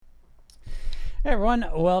Hey everyone,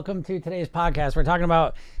 welcome to today's podcast. We're talking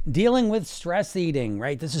about dealing with stress eating,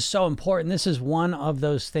 right? This is so important. This is one of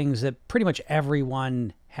those things that pretty much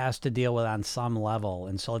everyone has to deal with on some level.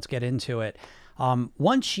 And so let's get into it. Let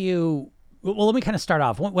me kind of start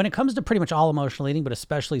off. When it comes to pretty much all emotional eating, but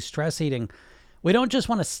especially stress eating, we don't just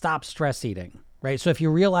want to stop stress eating, right? So if you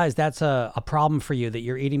realize that's a problem for you, that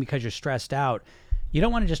you're eating because you're stressed out, you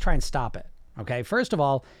don't want to just try and stop it. Okay. First of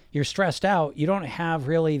all, you're stressed out. You don't have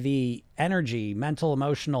really the energy, mental,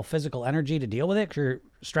 emotional, physical energy to deal with it because you're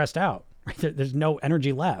stressed out. Right? There's no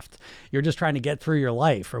energy left. You're just trying to get through your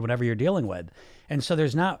life or whatever you're dealing with. And so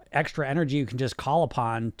there's not extra energy you can just call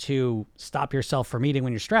upon to stop yourself from eating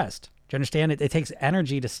when you're stressed. Do you understand? It takes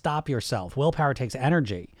energy to stop yourself. Willpower takes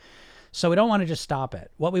energy. So we don't want to just stop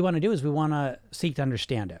it. What we want to do is we want to seek to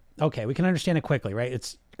understand it. Okay, we can understand it quickly, right?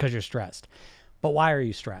 It's because you're stressed. But why are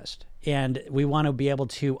you stressed? And we want to be able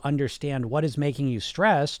to understand what is making you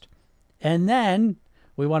stressed. And then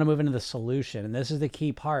we want to move into the solution. And this is the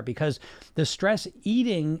key part, because the stress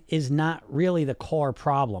eating is not really the core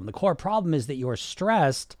problem. The core problem is that you're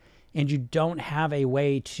stressed and you don't have a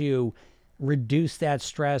way to reduce that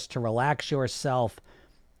stress, to relax yourself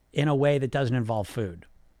in a way that doesn't involve food.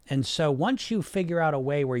 And so once you figure out a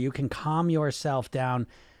way where you can calm yourself down,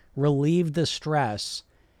 relieve the stress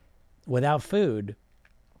without food,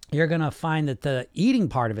 you're going to find that the eating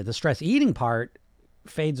part of it, the stress eating part,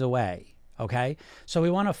 fades away. Okay. So we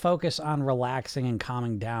want to focus on relaxing and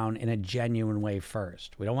calming down in a genuine way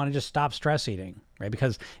first. We don't want to just stop stress eating, right?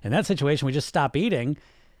 Because in that situation, we just stop eating,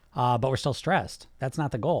 but we're still stressed. That's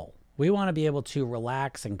not the goal. We want to be able to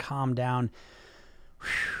relax and calm down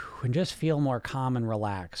and just feel more calm and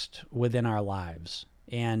relaxed within our lives.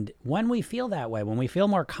 And when we feel that way, when we feel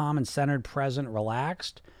more calm and centered, present,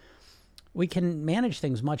 relaxed, we can manage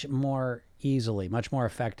things much more easily, much more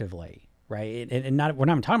effectively, right? And we're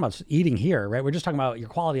not talking about eating here, right? We're just talking about your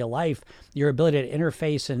quality of life, your ability to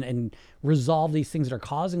interface and resolve these things that are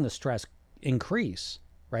causing the stress increase,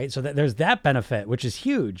 right? So that there's that benefit, which is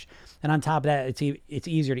huge. And on top of that, it's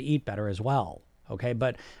easier to eat better as well. Okay.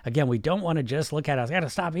 But again, we don't want to just look at it, I got to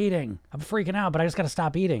stop eating. I'm freaking out, but I just got to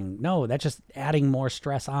stop eating. No, that's just adding more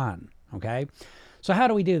stress on. Okay. So how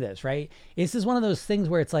do we do this, right? This is one of those things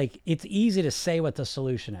where it's like, it's easy to say what the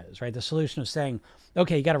solution is, right? The solution of saying,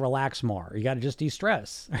 okay, you got to relax more. You got to just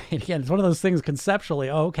de-stress. Right? Again, it's one of those things conceptually,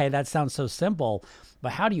 oh, okay, that sounds so simple,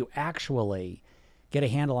 but how do you actually get a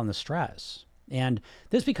handle on the stress? And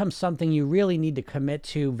this becomes something you really need to commit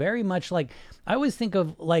to, very much like, I always think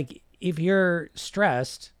of like, if you're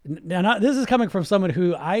stressed, now this is coming from someone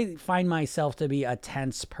who I find myself to be a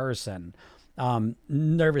tense person.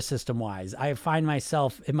 Nervous system wise, I find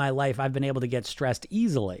myself in my life, I've been able to get stressed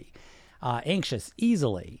easily, anxious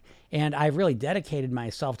easily. And I've really dedicated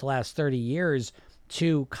myself the last 30 years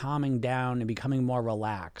to calming down and becoming more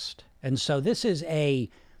relaxed. And so this is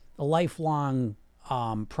a lifelong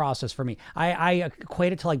process for me. I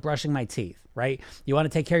equate it to like brushing my teeth, right? You want to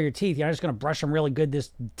take care of your teeth. You're not just going to brush them really good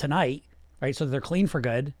tonight, right? So they're clean for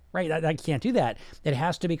good, right? I can't do that. It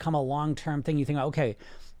has to become a long-term thing. You think, okay,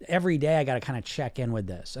 every day I got to kind of check in with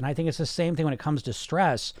this. And I think it's the same thing when it comes to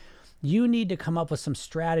stress. You need to come up with some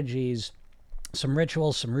strategies, some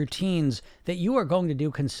rituals, some routines that you are going to do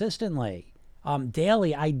consistently,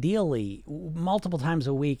 daily, ideally, multiple times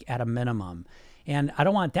a week at a minimum. And I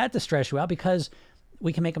don't want that to stress you out, because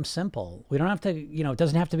we can make them simple. We don't have to, it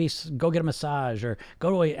doesn't have to be go get a massage or go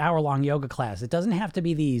to an hour-long yoga class. It doesn't have to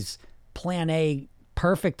be these plan A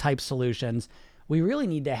perfect type solutions. We really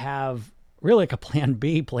need to have really like a plan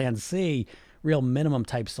B, plan C, real minimum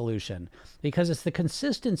type solution, because it's the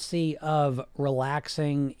consistency of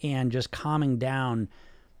relaxing and just calming down,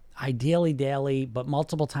 ideally daily, but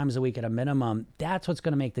multiple times a week at a minimum. That's what's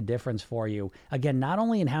going to make the difference for you. Again, not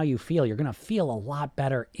only in how you feel, you're going to feel a lot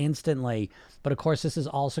better instantly, but of course, this is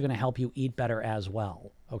also going to help you eat better as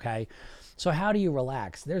well. Okay. So how do you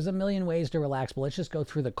relax? There's a million ways to relax, but let's just go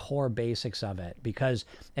through the core basics of it, because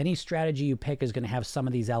any strategy you pick is going to have some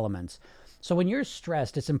of these elements. So when you're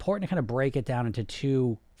stressed, it's important to kind of break it down into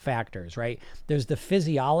two factors, right? There's the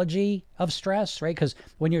physiology of stress, right? Because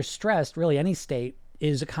when you're stressed, really any state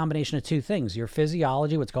is a combination of two things: your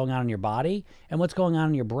physiology, what's going on in your body, and what's going on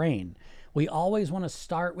in your brain. We always want to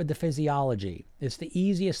start with the physiology. It's the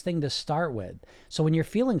easiest thing to start with. So when you're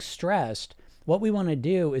feeling stressed, what we want to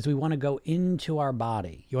do is we want to go into our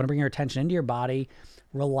body. You want to bring your attention into your body,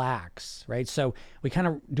 relax, right? So we kind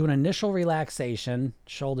of do an initial relaxation,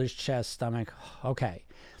 shoulders, chest, stomach. Okay.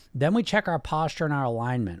 Then we check our posture and our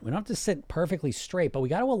alignment. We don't have to sit perfectly straight, but we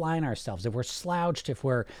got to align ourselves. If we're slouched, if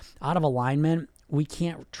we're out of alignment, we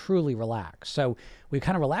can't truly relax. So we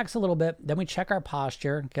kind of relax a little bit, then we check our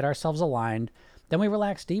posture, get ourselves aligned, then we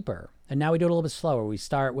relax deeper. And now we do it a little bit slower. We can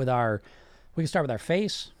start with our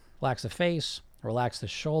face, relax the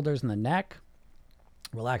shoulders and the neck,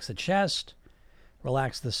 relax the chest,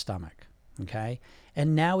 relax the stomach, okay?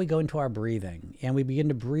 And now we go into our breathing and we begin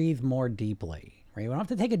to breathe more deeply, right? We don't have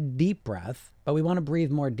to take a deep breath, but we want to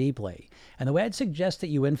breathe more deeply. And the way I'd suggest that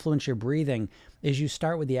you influence your breathing is you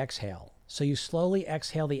start with the exhale. So you slowly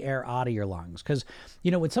exhale the air out of your lungs. Because,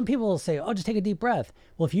 when some people will say, oh, just take a deep breath.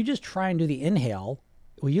 Well, if you just try and do the inhale,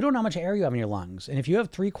 well, you don't know how much air you have in your lungs. And if you have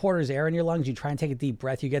 3/4 air in your lungs, you try and take a deep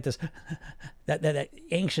breath, you get this, that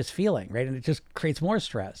anxious feeling, right? And it just creates more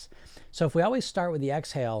stress. So if we always start with the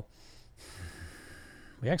exhale,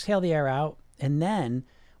 we exhale the air out, and then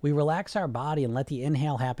we relax our body and let the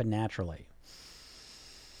inhale happen naturally.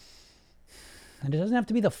 And it doesn't have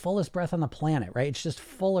to be the fullest breath on the planet, right? It's just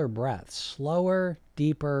fuller breaths. Slower,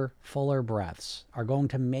 deeper, fuller breaths are going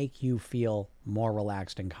to make you feel more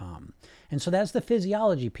relaxed and calm. And so that's the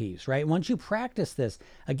physiology piece, right? Once you practice this,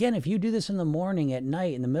 again, if you do this in the morning, at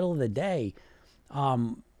night, in the middle of the day,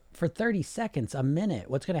 for 30 seconds, a minute,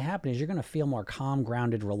 what's going to happen is you're going to feel more calm,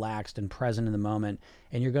 grounded, relaxed, and present in the moment,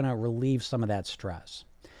 and you're going to relieve some of that stress.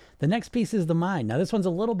 The next piece is the mind. Now, this one's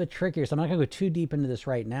a little bit trickier, so I'm not going to go too deep into this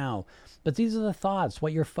right now. But these are the thoughts,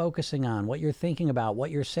 what you're focusing on, what you're thinking about,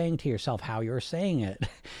 what you're saying to yourself, how you're saying it.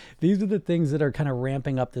 These are the things that are kind of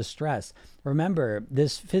ramping up the stress. Remember,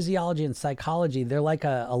 this physiology and psychology, they're like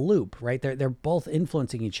a loop, right? They're both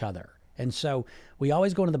influencing each other. And so we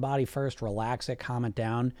always go into the body first, relax it, calm it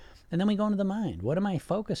down, and then we go into the mind. What am I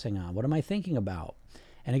focusing on? What am I thinking about?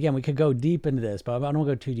 And again, we could go deep into this, but I don't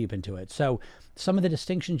go too deep into it. So some of the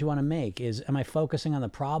distinctions you want to make is, am I focusing on the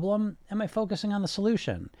problem? Am I focusing on the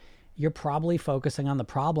solution? You're probably focusing on the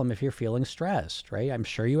problem if you're feeling stressed, right? I'm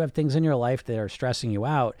sure you have things in your life that are stressing you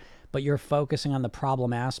out, but you're focusing on the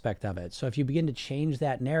problem aspect of it. So if you begin to change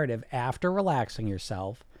that narrative after relaxing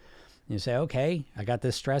yourself, you say, okay, I got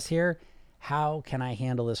this stress here. How can I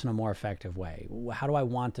handle this in a more effective way? How do I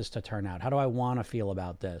want this to turn out? How do I want to feel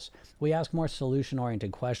about this? We ask more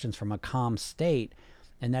solution-oriented questions from a calm state,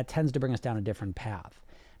 and that tends to bring us down a different path.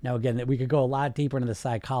 Now, again, we could go a lot deeper into the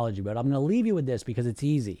psychology, but I'm going to leave you with this because it's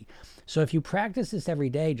easy. So if you practice this every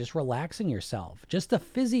day, just relaxing yourself, just the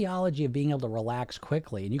physiology of being able to relax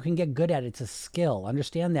quickly, and you can get good at it. It's a skill.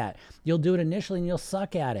 Understand that. You'll do it initially and you'll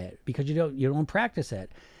suck at it because you don't practice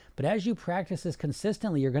it. But as you practice this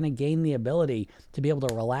consistently, you're going to gain the ability to be able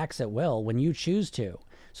to relax at will when you choose to,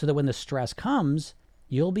 so that when the stress comes,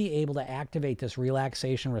 you'll be able to activate this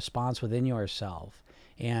relaxation response within yourself.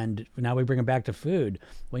 And now we bring it back to food.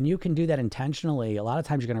 When you can do that intentionally, a lot of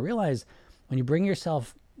times you're going to realize when you bring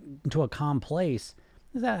yourself into a calm place,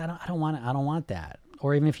 that I don't want that.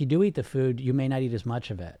 Or even if you do eat the food, you may not eat as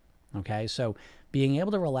much of it. Okay, so being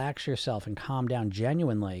able to relax yourself and calm down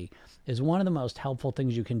genuinely is one of the most helpful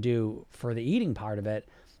things you can do for the eating part of it,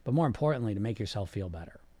 but more importantly, to make yourself feel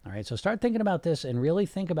better. All right, so start thinking about this and really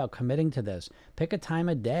think about committing to this. Pick a time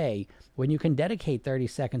a day when you can dedicate 30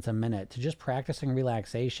 seconds a minute to just practicing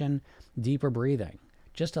relaxation, deeper breathing.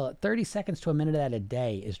 Just 30 seconds to a minute of that a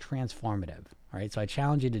day is transformative. All right, so I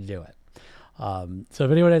challenge you to do it. So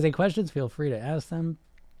if anyone has any questions, feel free to ask them.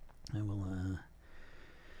 I will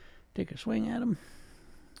take a swing at them.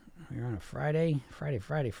 We're on a Friday.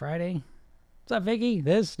 What's up, Vicky?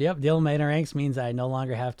 Dealing with inner angst means I no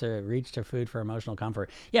longer have to reach to food for emotional comfort.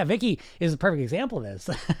 Yeah, Vicky is a perfect example of this.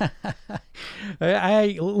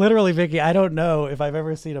 I literally, Vicky, I don't know if I've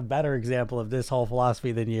ever seen a better example of this whole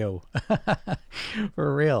philosophy than you.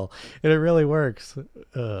 For real. And it really works.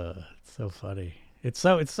 It's so funny. It's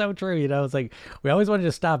so true. It's like we always wanted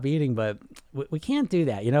to stop eating, but we can't do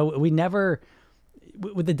that. We never,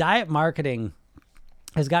 with the diet marketing,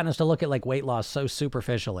 has gotten us to look at like weight loss so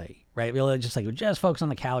superficially, right? We'll just focus on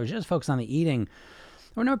the calories, just focus on the eating.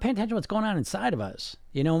 We're never paying attention to what's going on inside of us.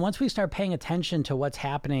 And once we start paying attention to what's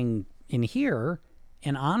happening in here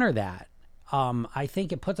and honor that, I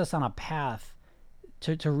think it puts us on a path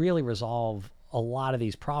to really resolve a lot of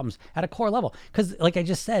these problems at a core level. Because like I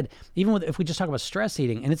just said, even if we just talk about stress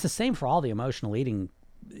eating, and it's the same for all the emotional eating,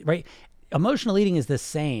 right? Emotional eating is the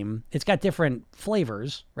same. It's got different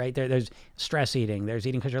flavors, right? There's stress eating. There's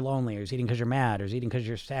eating because you're lonely. There's eating because you're mad. There's eating because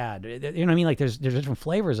you're sad. You know what I mean? Like there's different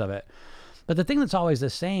flavors of it. But the thing that's always the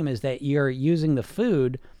same is that you're using the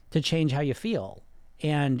food to change how you feel.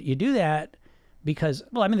 And you do that because,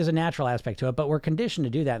 there's a natural aspect to it, but we're conditioned to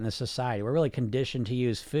do that in this society. We're really conditioned to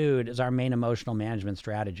use food as our main emotional management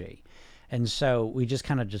strategy. And so we just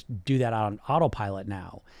kind of just do that on autopilot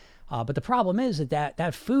now. But the problem is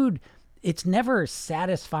that food, it's never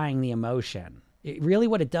satisfying the emotion. Really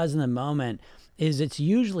what it does in the moment is it's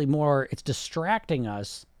usually more, it's distracting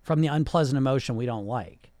us from the unpleasant emotion we don't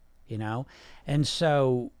like, you know? And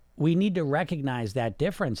so we need to recognize that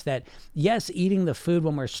difference, that yes, eating the food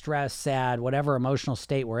when we're stressed, sad, whatever emotional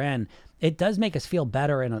state we're in, it does make us feel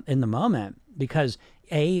better in the moment, because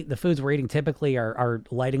the foods we're eating typically are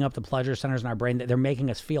lighting up the pleasure centers in our brain. They're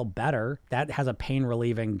making us feel better. That has a pain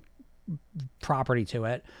relieving property to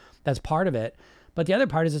it. That's part of it. But the other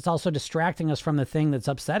part is it's also distracting us from the thing that's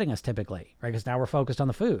upsetting us typically, right? Because now we're focused on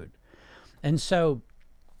the food. And so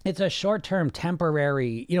it's a short-term,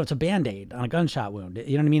 temporary, it's a Band-Aid on a gunshot wound.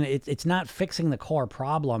 You know what I mean? It's not fixing the core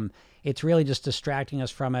problem. It's really just distracting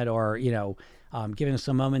us from it, or, giving us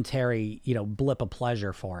a momentary, blip of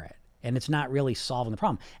pleasure for it. And it's not really solving the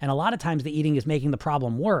problem. And a lot of times the eating is making the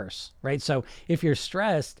problem worse, right? So if you're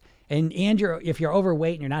stressed and if you're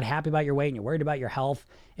overweight and you're not happy about your weight and you're worried about your health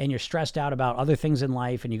and you're stressed out about other things in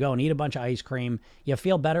life and you go and eat a bunch of ice cream, you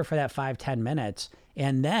feel better for that 5-10 minutes.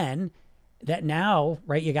 And then that now,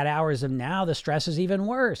 right, you got hours of now the stress is even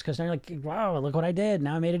worse, because now you're like, wow, look what I did.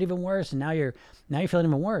 Now I made it even worse. And now you're feeling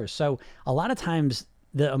even worse. So a lot of times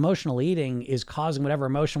the emotional eating is causing whatever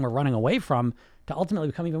emotion we're running away from to ultimately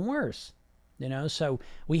become even worse. So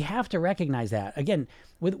we have to recognize that. Again,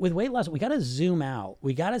 with weight loss, we got to zoom out.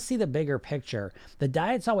 We got to see the bigger picture. The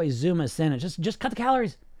diets always zoom us in and just cut the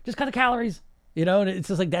calories. Just cut the calories. And it's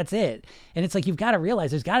just like, that's it. And it's like, you've got to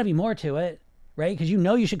realize there's got to be more to it, right? Because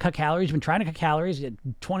you should cut calories. You've been trying to cut calories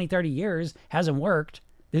 20, 30 years. Hasn't worked.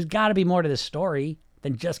 There's got to be more to this story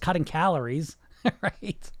than just cutting calories,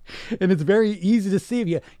 right? And it's very easy to see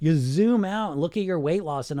if you zoom out and look at your weight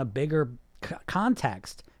loss in a bigger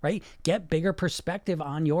context, right? Get bigger perspective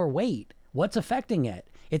on your weight. What's affecting it?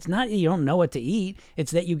 It's not that you don't know what to eat.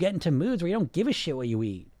 It's that you get into moods where you don't give a shit what you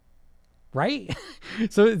eat, right?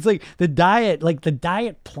 So it's like the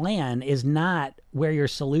diet plan is not where your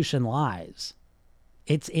solution lies.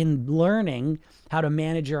 It's in learning how to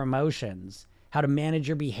manage your emotions, how to manage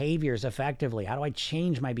your behaviors effectively. How do I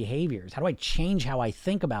change my behaviors? How do I change how I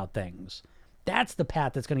think about things? That's the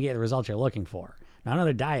path that's going to get the results you're looking for, not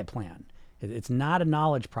another diet plan. It's not a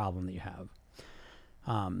knowledge problem that you have.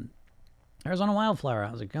 Arizona Wildflower,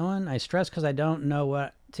 how's it going? I stress because I don't know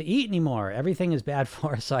what to eat anymore. Everything is bad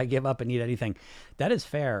for us, so I give up and eat anything. That is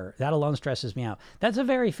fair. That alone stresses me out. That's a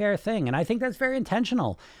very fair thing, and I think that's very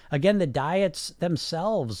intentional. Again, the diets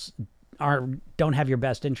themselves don't have your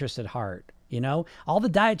best interest at heart. All the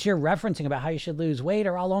diets you're referencing about how you should lose weight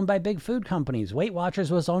are all owned by big food companies. Weight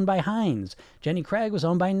Watchers was owned by Heinz. Jenny Craig was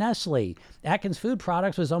owned by Nestle. Atkins Food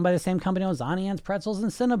Products was owned by the same company that owns Auntie Anne's Pretzels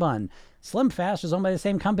and Cinnabon. Slim Fast was owned by the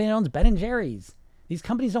same company that owns Ben & Jerry's. These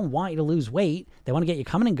companies don't want you to lose weight. They want to get you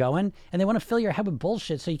coming and going, and they want to fill your head with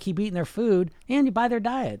bullshit so you keep eating their food and you buy their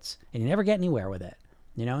diets, and you never get anywhere with it.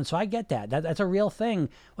 And so I get that. That's a real thing.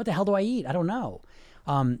 What the hell do I eat? I don't know.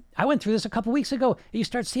 I went through this a couple weeks ago. You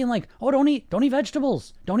start seeing like, oh, don't eat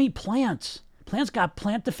vegetables. Don't eat plants. Plants got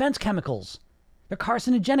plant defense chemicals. They're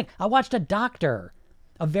carcinogenic. I watched a doctor,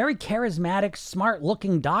 a very charismatic, smart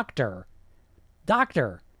looking doctor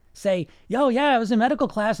say, I was in medical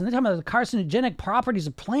class and they're talking about the carcinogenic properties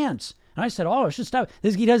of plants. And I said, I should stop.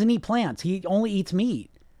 He doesn't eat plants. He only eats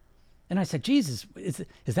meat. And I said, Jesus, is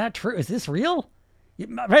that true? Is this real?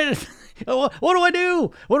 What do I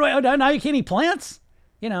do? Now you can't eat plants?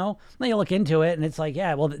 Then you look into it and it's like,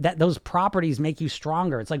 those properties make you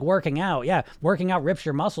stronger. It's like working out. Yeah, working out rips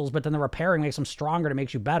your muscles, but then the repairing makes them stronger to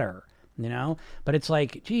make you better, But it's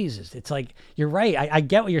like, Jesus, it's like, you're right. I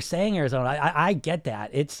get what you're saying, Arizona. I get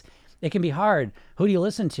that. It can be hard. Who do you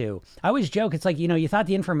listen to? I always joke, it's like, you thought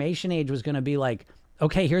the information age was going to be like,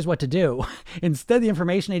 okay, here's what to do. Instead, the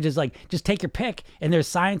information age is like, just take your pick. And there's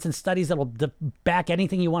science and studies that will back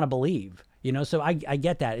anything you want to believe, So I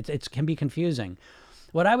get that. It can be confusing.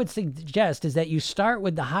 What I would suggest is that you start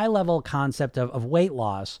with the high level concept of weight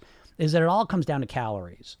loss, is that it all comes down to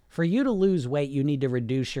calories. For you to lose weight, you need to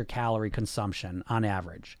reduce your calorie consumption on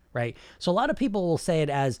average, right? So a lot of people will say it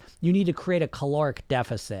as you need to create a caloric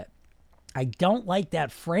deficit. I don't like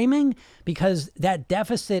that framing, because that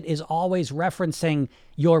deficit is always referencing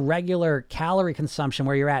your regular calorie consumption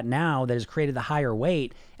where you're at now that has created the higher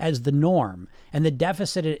weight as the norm. And the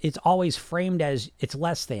deficit, it's always framed as it's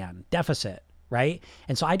less than deficit, right?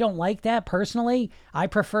 And so I don't like that personally. I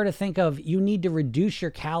prefer to think of, you need to reduce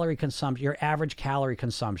your calorie consumption, your average calorie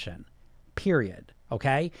consumption, period.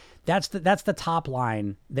 Okay? That's the top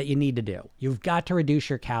line that you need to do. You've got to reduce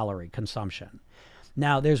your calorie consumption.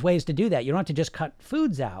 Now, there's ways to do that. You don't have to just cut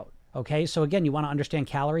foods out. Okay, so again, you want to understand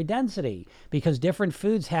calorie density, because different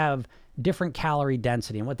foods have different calorie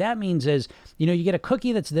density. And what that means is, you get a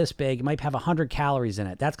cookie that's this big, it might have 100 calories in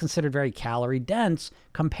it. That's considered very calorie dense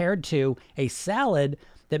compared to a salad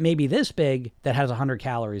that may be this big that has 100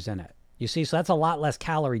 calories in it. You see, so that's a lot less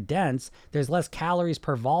calorie dense. There's less calories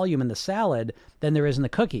per volume in the salad than there is in the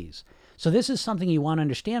cookies. So this is something you want to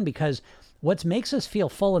understand, because what makes us feel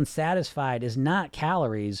full and satisfied is not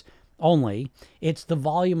calories only, it's the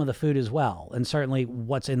volume of the food as well. And certainly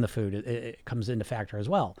what's in the food, it comes into factor as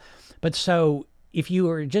well. But so if you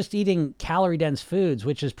are just eating calorie dense foods,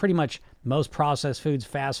 which is pretty much most processed foods,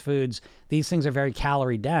 fast foods, these things are very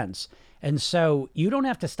calorie dense. And so you don't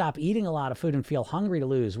have to stop eating a lot of food and feel hungry to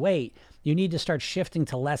lose weight. You need to start shifting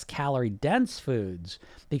to less calorie dense foods,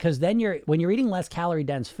 because then when you're eating less calorie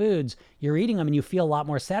dense foods, you're eating them and you feel a lot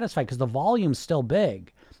more satisfied because the volume's still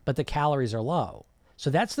big, but the calories are low. So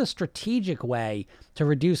that's the strategic way to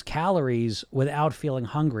reduce calories without feeling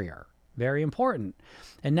hungrier. Very important.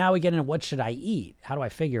 And now we get into what should I eat? How do I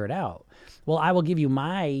figure it out? Well, I will give you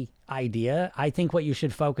my idea. I think what you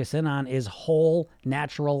should focus in on is whole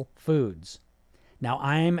natural foods. Now,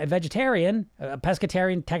 I'm a vegetarian, a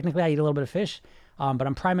pescatarian. Technically, I eat a little bit of fish, but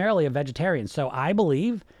I'm primarily a vegetarian. So I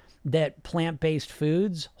believe that plant-based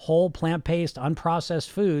foods, whole plant-based, unprocessed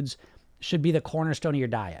foods should be the cornerstone of your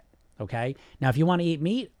diet. Okay. Now, if you want to eat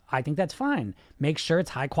meat, I think that's fine. Make sure it's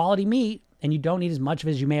high quality meat and you don't eat as much of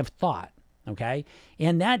it as you may have thought. Okay.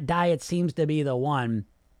 And that diet seems to be the one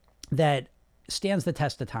that stands the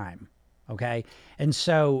test of time. Okay. And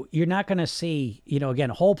so you're not going to see, again,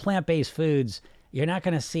 whole plant-based foods, you're not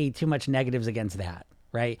going to see too much negatives against that.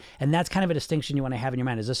 Right. And that's kind of a distinction you want to have in your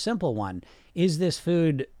mind. Is a simple one. Is this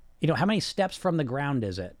food, how many steps from the ground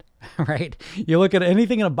is it? Right? You look at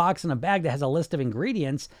anything in a box in a bag that has a list of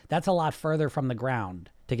ingredients, that's a lot further from the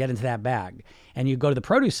ground to get into that bag. And you go to the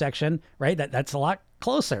produce section, right? That's a lot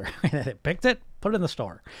closer. Picked it, put it in the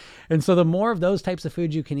store. And so the more of those types of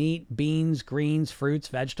foods you can eat, beans, greens, fruits,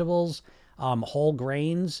 vegetables, whole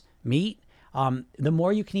grains, meat, the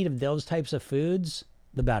more you can eat of those types of foods,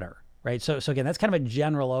 the better. Right? So again, that's kind of a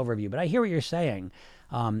general overview, but I hear what you're saying.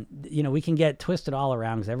 We can get twisted all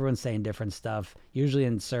around because everyone's saying different stuff, usually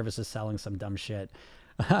in services selling some dumb shit.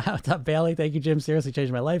 What's up, Bailey? Thank you, Jim. Seriously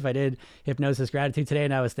changed my life. I did hypnosis gratitude today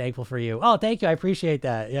and I was thankful for you. Oh, thank you. I appreciate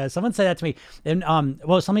that. Yeah, someone said that to me. And so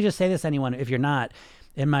let me just say this, anyone, if you're not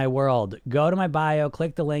in my world, go to my bio,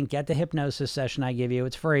 click the link, get the hypnosis session I give you.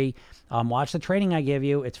 It's free. Watch the training I give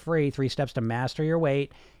you. It's free. 3 steps to master your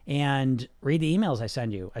weight. And read the emails I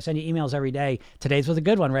send you. I send you emails every day. Today's was a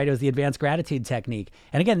good one, right? It was the advanced gratitude technique.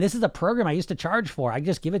 And again, this is a program I used to charge for. I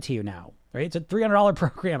just give it to you now, right? It's a $300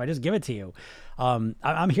 program. I just give it to you.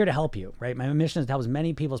 I'm here to help you, right? My mission is to help as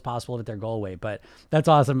many people as possible with their goal weight. But that's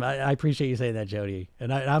awesome. I appreciate you saying that, Jody.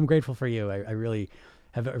 And I'm grateful for you. I really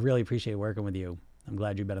appreciate working with you. I'm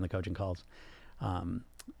glad you've been on the coaching calls.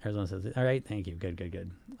 Arizona says, all right, thank you.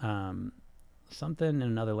 Good. Something in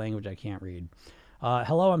another language I can't read.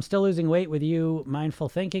 Hello, I'm still losing weight with you. Mindful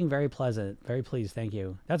thinking, very pleasant. Very pleased, thank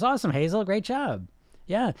you. That's awesome, Hazel. Great job.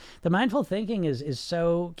 Yeah, the mindful thinking is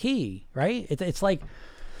so key, right? It's like,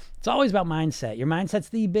 it's always about mindset. Your mindset's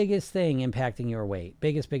the biggest thing impacting your weight.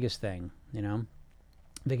 Biggest thing,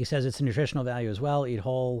 Vicky says it's a nutritional value as well. Eat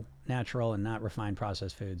whole, natural, and not refined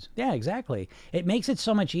processed foods. Yeah, exactly. It makes it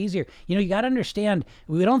so much easier. You got to understand,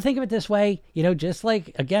 we don't think of it this way, just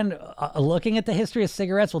like, again, looking at the history of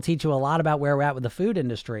cigarettes will teach you a lot about where we're at with the food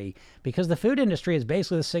industry, because the food industry is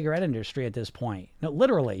basically the cigarette industry at this point. No,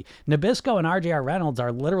 literally. Nabisco and RJR Reynolds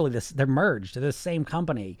are literally they're merged to this same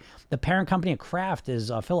company. The parent company of Kraft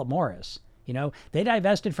is Philip Morris. They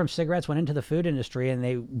divested from cigarettes, went into the food industry, and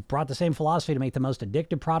they brought the same philosophy to make the most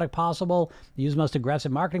addictive product possible, use most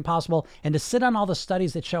aggressive marketing possible, and to sit on all the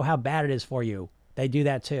studies that show how bad it is for you. They do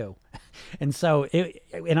that too. And so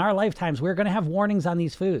in our lifetimes, we're going to have warnings on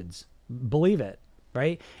these foods. Believe it,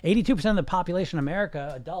 right? 82% of the population in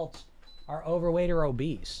America, adults, are overweight or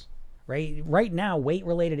obese. Right now,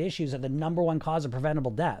 weight-related issues are the number one cause of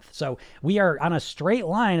preventable death. So we are on a straight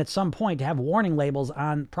line at some point to have warning labels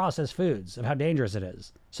on processed foods of how dangerous it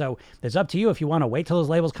is. So it's up to you if you want to wait till those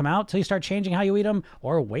labels come out till you start changing how you eat them,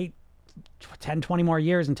 or wait 10, 20 more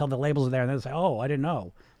years until the labels are there and then say, oh, I didn't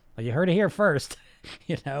know. Well, you heard it here first.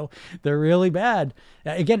 They're really bad.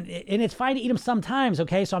 Again, and it's fine to eat them sometimes,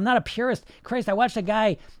 okay? So I'm not a purist. Christ, I watched a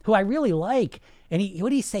guy who I really like, and what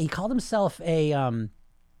did he say? He called himself a...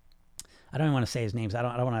 I don't even want to say his names. I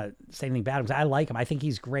don't want to say anything bad because I like him. I think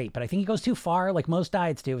he's great, but I think he goes too far, like most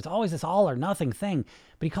diets do. It's always this all or nothing thing.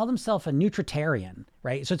 But he called himself a nutritarian,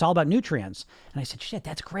 right? So it's all about nutrients. And I said, shit,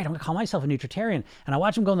 that's great. I'm going to call myself a nutritarian. And I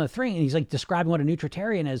watch him go in the thing, and he's like describing what a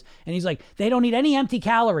nutritarian is. And he's like, they don't eat any empty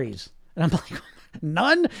calories. And I'm like,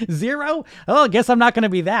 None? Zero? Oh, I guess I'm not going to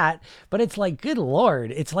be that. But it's like, good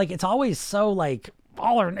Lord. It's like, it's always so like,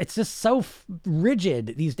 it's just so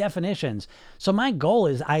rigid, these definitions. So my goal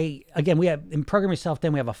is again, we have in Program Yourself,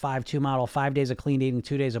 then we have a 5-2 model, 5 days of clean eating,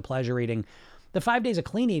 2 days of pleasure eating. The 5 days of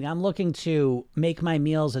clean eating, I'm looking to make my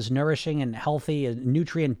meals as nourishing and healthy and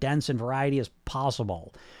nutrient dense and variety as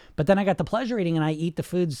possible. But then I got the pleasure eating, and I eat the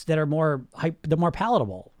foods that are more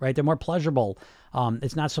palatable, right? They're more pleasurable.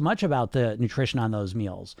 It's not so much about the nutrition on those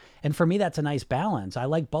meals. And for me, that's a nice balance. I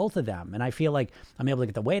like both of them. And I feel like I'm able to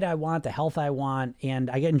get the weight I want, the health I want, and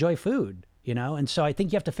I enjoy food, you know? And so I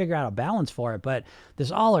think you have to figure out a balance for it. But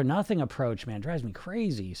this all or nothing approach, man, drives me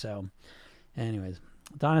crazy. So anyways,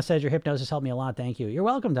 Donna says your hypnosis helped me a lot. Thank you. You're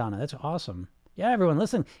welcome, Donna. That's awesome. Yeah, everyone,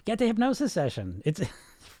 listen, get the hypnosis session. It's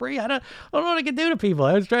free. I don't know what I can do to people.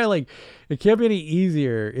 I was trying to like, it can't be any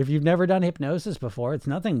easier. If you've never done hypnosis before, it's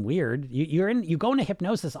nothing weird. You go into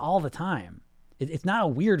hypnosis all the time. It's not a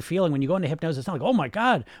weird feeling when you go into hypnosis. It's not like, oh my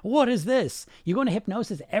God, what is this? You go into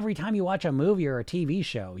hypnosis every time you watch a movie or a TV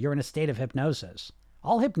show. You're in a state of hypnosis.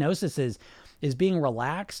 All hypnosis is being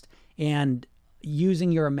relaxed and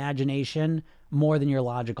using your imagination more than your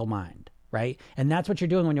logical mind. Right? And that's what you're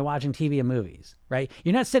doing when you're watching TV and movies, right?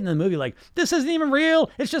 You're not sitting in the movie like, this isn't even real.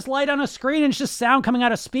 It's just light on a screen and it's just sound coming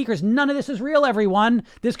out of speakers. None of this is real, everyone.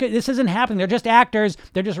 This isn't happening. They're just actors.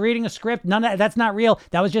 They're just reading a script. None of that's not real.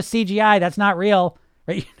 That was just CGI. That's not real,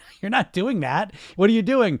 right? You're not doing that. What are you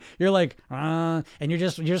doing? You're like, and you're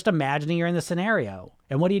just imagining you're in the scenario.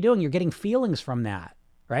 And what are you doing? You're getting feelings from that,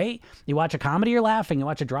 right? You watch a comedy, you're laughing. You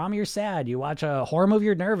watch a drama, you're sad. You watch a horror movie,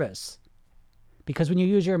 you're nervous. Because when you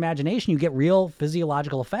use your imagination, you get real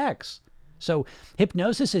physiological effects. So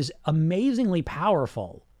hypnosis is amazingly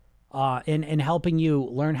powerful in helping you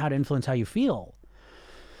learn how to influence how you feel.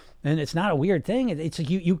 And it's not a weird thing. It's like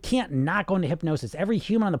you can't not go into hypnosis. Every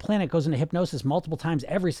human on the planet goes into hypnosis multiple times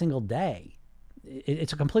every single day.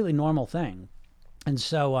 It's a completely normal thing. And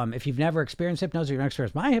so if you've never experienced hypnosis, or you've never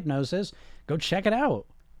experienced my hypnosis, go check it out.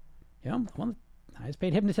 You know, one of the highest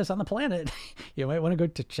paid hypnotists on the planet. You might want to go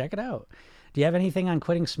to check it out. Do you have anything on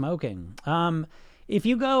quitting smoking? If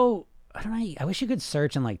you go, I don't know, I wish you could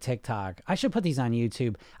search in like TikTok. I should put these on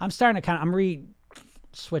YouTube. I'm starting to I'm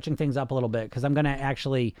switching things up a little bit because I'm going to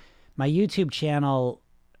actually, my YouTube channel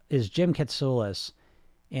is Jim Katsoulis,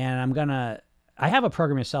 and I have a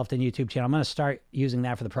Program Yourself Then YouTube channel. I'm going to start using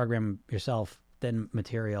that for the Program Yourself Then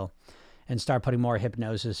material and start putting more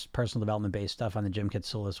hypnosis, personal development based stuff on the Jim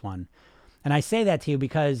Katsoulis one. And I say that to you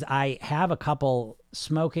because I have a couple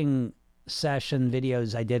smoking session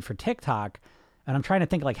videos I did for TikTok, and I'm trying to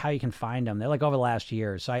think like how you can find them. They're like over the last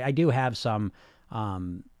year. So I do have some,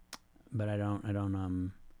 but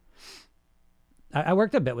I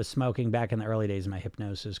worked a bit with smoking back in the early days of my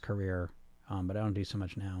hypnosis career, but I don't do so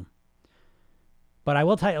much now. But I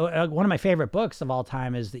will tell you, one of my favorite books of all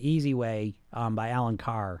time is The Easy Way by Alan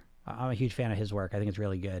Carr. I'm a huge fan of his work. I think it's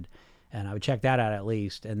really good. And I would check that out at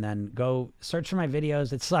least, and then go search for my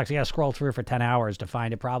videos. It sucks. You got to scroll through for 10 hours to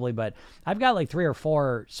find it probably, but I've got like 3 or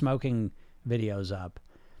 4 smoking videos up.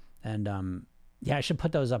 And yeah, I should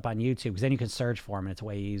put those up on YouTube because then you can search for them and it's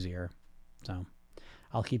way easier. So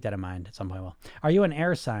I'll keep that in mind at some point. Well, are you an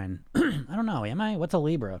air sign? I don't know. Am I? What's a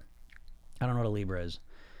Libra? I don't know what a Libra is.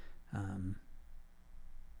 I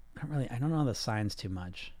don't know the signs too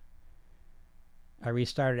much. I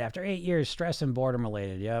restarted after 8 years, stress and boredom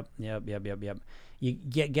related. Yep. You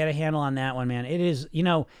get a handle on that one, man. It is,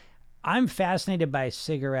 I'm fascinated by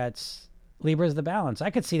cigarettes. Libra's the balance.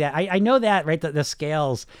 I could see that. I know that, right? The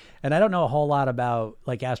scales, and I don't know a whole lot about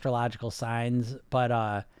like astrological signs, but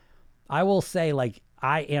I will say like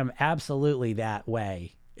I am absolutely that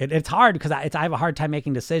way. It's hard because I have a hard time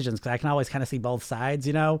making decisions because I can always kind of see both sides,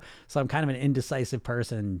 So I'm kind of an indecisive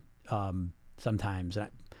person sometimes.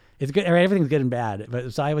 It's good. Everything's good and bad.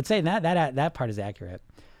 But so I would say that part is accurate.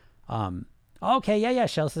 Okay. Yeah.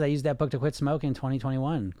 Shell says I used that book to quit smoking in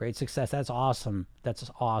 2021. Great success. That's awesome.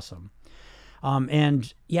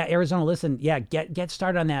 And yeah, Arizona, listen, yeah, get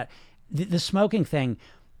started on that. The smoking thing.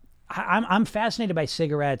 I'm fascinated by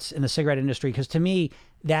cigarettes and the cigarette industry because to me,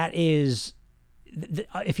 that is,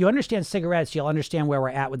 if you understand cigarettes, you'll understand where we're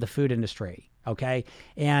at with the food industry. Okay.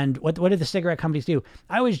 And what did the cigarette companies do?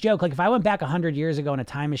 I always joke, like if I went back 100 years ago in a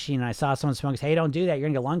time machine and I saw someone smoking, hey, don't do that. You're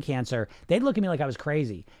gonna get lung cancer. They'd look at me like I was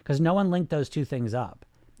crazy because no one linked those two things up.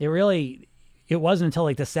 It wasn't until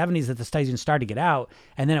like the 70s that the studies even started to get out.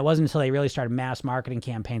 And then it wasn't until they really started mass marketing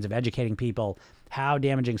campaigns of educating people how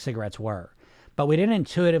damaging cigarettes were. But we didn't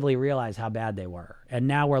intuitively realize how bad they were. And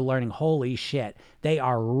now we're learning, holy shit, they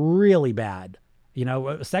are really bad.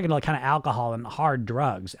 Second to like kind of alcohol and hard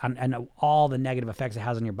drugs and all the negative effects it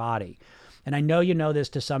has on your body. And I know you know this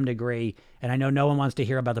to some degree, and I know no one wants to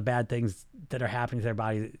hear about the bad things that are happening to their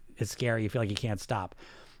body. It's scary. You feel like you can't stop.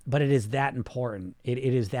 But it is that important. It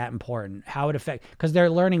is that important. How it affects, because they're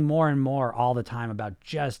learning more and more all the time about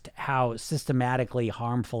just how systematically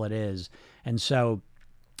harmful it is. And so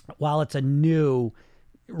while it's a new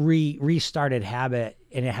restarted habit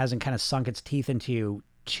and it hasn't kind of sunk its teeth into you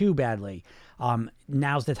too badly,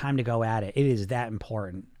 now's the time to go at it. It is that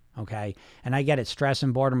important. Okay. And I get it. Stress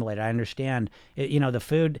and boredom related. I understand it, the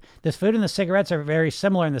food and the cigarettes are very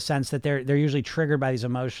similar in the sense that they're usually triggered by these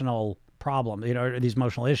emotional problems, or these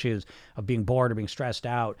emotional issues of being bored or being stressed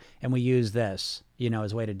out. And we use this,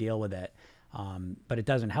 as a way to deal with it. But it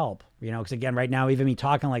doesn't help, because again, right now, even me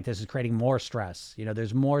talking like this is creating more stress.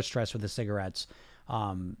 There's more stress with the cigarettes.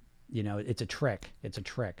 It's a trick.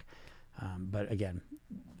 But again,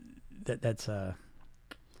 that's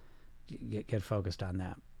get focused on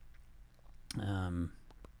that.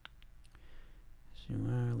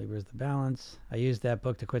 Libra's the balance. I used that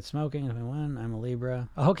book to quit smoking. I'm a Libra.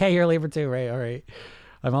 Okay, you're a Libra too, right? All right.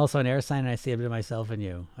 I'm also an air sign, and I see a bit of myself in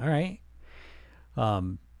you. All right.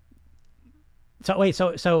 So wait,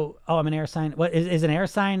 I'm an air sign. What is an air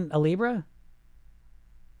sign a Libra?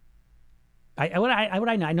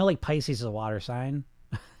 I know like Pisces is a water sign.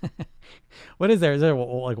 What is there? Is there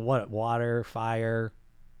like what? Water, fire,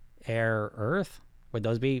 air, earth? Would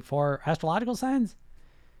those be 4 astrological signs?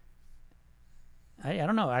 I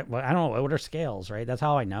don't know. I don't know. What are scales, right? That's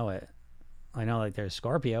how I know it. I know like there's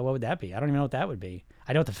Scorpio. What would that be? I don't even know what that would be.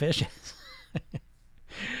 I know what the fish is.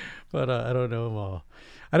 But I don't know them all.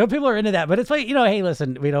 I know people are into that, but it's like, hey,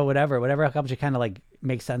 listen, whatever helps you kind of like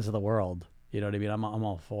make sense of the world. You know what I mean? I'm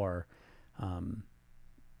all for.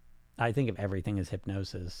 I think of everything as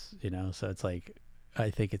hypnosis, so it's like,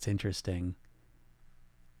 I think it's interesting.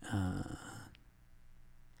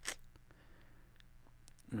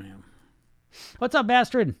 Yeah. What's up,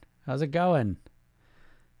 Astrid? How's it going?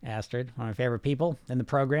 Astrid, one of my favorite people in the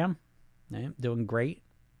program. Yeah, doing great.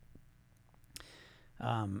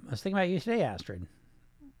 I was thinking about you today, Astrid,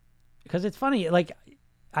 because it's funny. Like,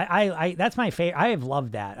 I that's my favorite. I have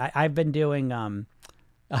loved that. I've been doing. Yeah,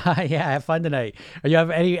 I have fun tonight. Are you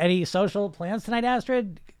have any social plans tonight,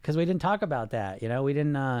 Astrid? Because we didn't talk about that. We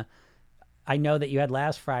didn't. I know that you had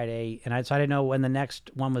last Friday, and so I didn't know when the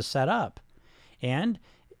next one was set up. And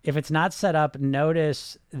if it's not set up,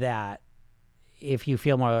 notice that if you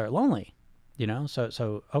feel more lonely.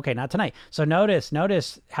 So okay, not tonight. So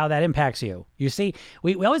notice how that impacts you. You see,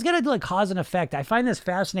 we always got to do like cause and effect. I find this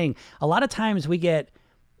fascinating. A lot of times we get,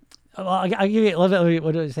 I'll give you,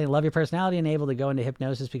 what do I say? Love your personality and able to go into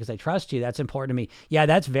hypnosis because I trust you. That's important to me. Yeah,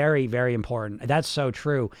 that's very, very important. That's so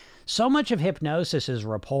true. So much of hypnosis is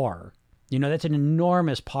rapport. That's an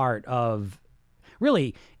enormous part of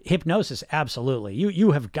really hypnosis. Absolutely.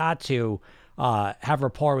 You have got to have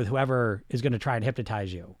rapport with whoever is going to try and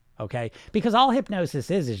hypnotize you. Okay. Because all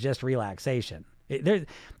hypnosis is just relaxation.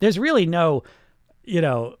 There's really no,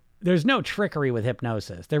 there's no trickery with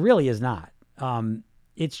hypnosis. There really is not.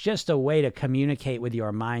 It's just a way to communicate with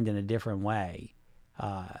your mind in a different way.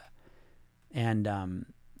 But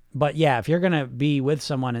yeah, if you're going to be with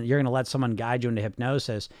someone and you're going to let someone guide you into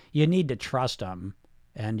hypnosis, you need to trust them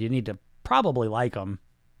and you need to probably like them.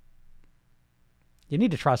 You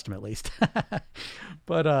need to trust them at least.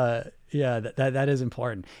 But yeah, that is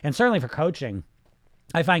important. And certainly for coaching,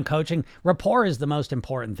 I find coaching rapport is the most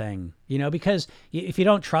important thing, because if you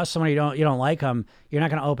don't trust someone, you don't like them, you're not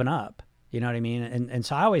going to open up. You know what I mean? And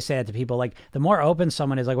so I always say that to people, like the more open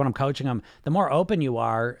someone is, like when I'm coaching them, the more open you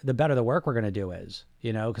are, the better the work we're going to do is,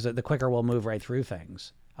 because the quicker we'll move right through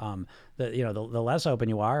things. The less open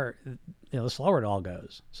you are, the slower it all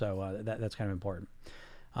goes. So that's kind of important.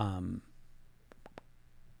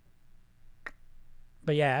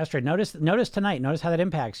 But yeah, Astrid, notice tonight, notice how that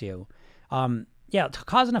impacts you. Yeah,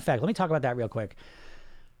 cause and effect. Let me talk about that real quick.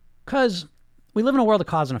 Because we live in a world of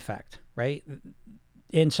cause and effect, right?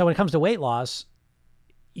 And so when it comes to weight loss,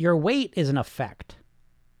 your weight is an effect.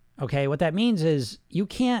 Okay, what that means is you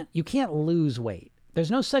can't lose weight.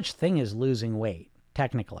 There's no such thing as losing weight,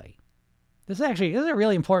 technically. This is a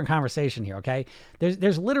really important conversation here, okay?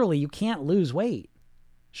 There's literally, you can't lose weight.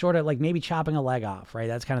 Short of like maybe chopping a leg off, right?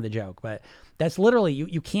 That's kind of the joke. But that's literally,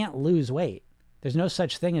 you can't lose weight. There's no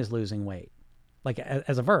such thing as losing weight, like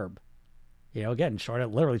as a verb. Again, short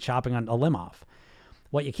of literally chopping a limb off.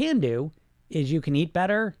 What you can do is you can eat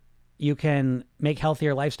better, you can make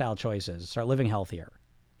healthier lifestyle choices, start living healthier.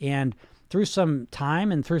 And through some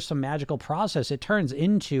time and through some magical process, it turns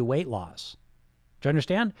into weight loss. Do you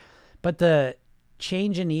understand? But the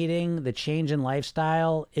change in eating, the change in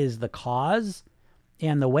lifestyle is the cause,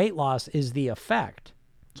 and the weight loss is the effect.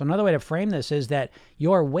 So another way to frame this is that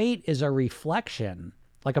your weight is a reflection,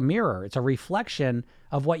 like a mirror. It's a reflection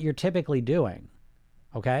of what you're typically doing.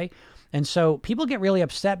 Okay? And so people get really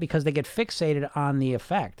upset because they get fixated on the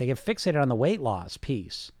effect. They get fixated on the weight loss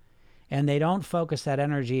piece, and they don't focus that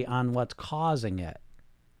energy on what's causing it.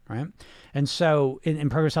 Right? And so in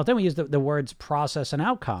Progress Health, then we use the words process and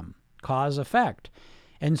outcome, cause, effect.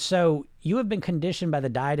 And so you have been conditioned by the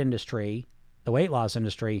diet industry, the weight loss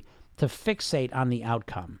industry, to fixate on the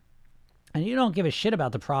outcome. And you don't give a shit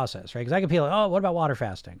about the process, right? Because I can feel like, oh, what about water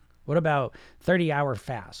fasting? What about 30-hour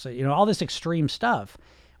fasts? So, all this extreme stuff,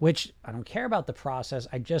 which I don't care about the process.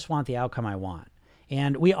 I just want the outcome I want.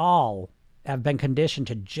 And we all have been conditioned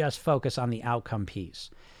to just focus on the outcome piece.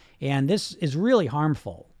 And this is really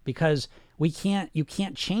harmful because you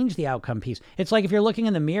can't change the outcome piece. It's like if you're looking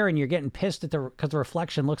in the mirror and you're getting pissed because the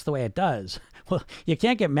reflection looks the way it does. Well, you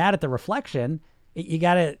can't get mad at the reflection. You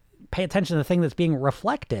got to pay attention to the thing that's being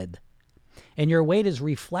reflected. And your weight is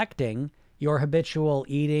reflecting your habitual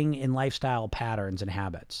eating and lifestyle patterns and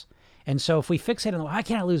habits. And so if we fixate on, why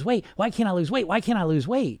can't I lose weight? Why can't I lose weight? Why can't I lose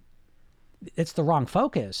weight? It's the wrong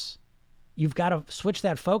focus. You've got to switch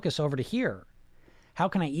that focus over to here. How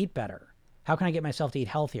can I eat better? How can I get myself to eat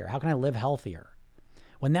healthier? How can I live healthier?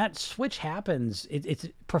 When that switch happens, it's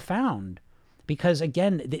profound because,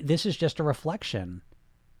 again, this is just a reflection.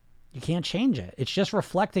 You can't change it. It's just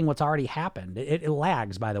reflecting what's already happened. It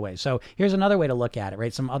lags, by the way. So here's another way to look at it,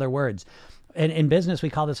 right? Some other words. In business, we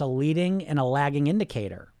call this a leading and a lagging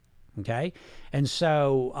indicator, okay? And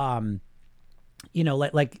so,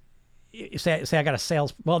 say I got a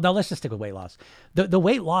sales, well, no, let's just stick with weight loss. The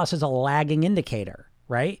weight loss is a lagging indicator,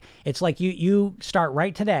 right? It's like you start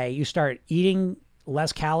right today, you start eating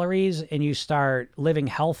less calories and you start living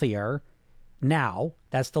healthier now.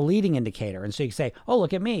 That's the leading indicator. And so you can say, oh,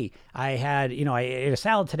 look at me. I ate a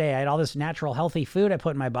salad today. I had all this natural, healthy food I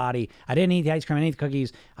put in my body. I didn't eat the ice cream. I didn't eat the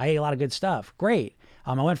cookies. I ate a lot of good stuff. Great.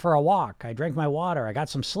 I went for a walk. I drank my water. I got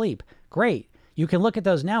some sleep. Great. You can look at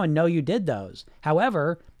those now and know you did those.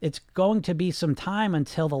 However, it's going to be some time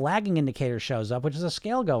until the lagging indicator shows up, which is a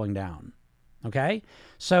scale going down. Okay?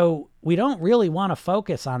 So we don't really want to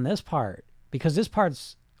focus on this part because this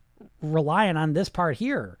part's relying on this part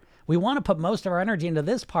here. We want to put most of our energy into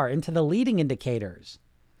this part, into the leading indicators.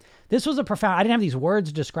 This was I didn't have these words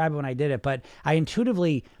to describe it when I did it, but I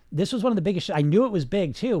intuitively, this was one of the biggest, I knew it was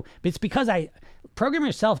big too, but it's because Program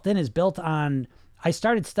Yourself then is built on, I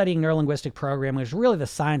started studying neurolinguistic programming, which is really the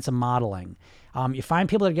science of modeling. You find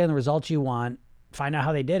people that are getting the results you want, find out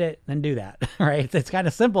how they did it, then do that, right? It's kind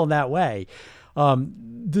of simple in that way.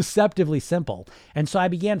 Deceptively simple. And so I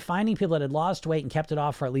began finding people that had lost weight and kept it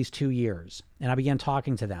off for at least 2 years. And I began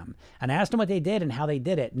talking to them and I asked them what they did and how they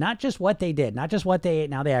did it. Not just what they did, not just what they ate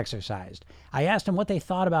and how they exercised. I asked them what they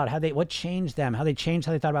thought about, what changed them, how they changed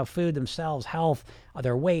how they thought about food, themselves, health,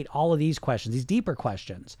 their weight, all of these questions, these deeper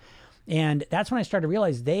questions. And that's when I started to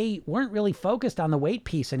realize they weren't really focused on the weight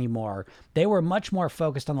piece anymore. They were much more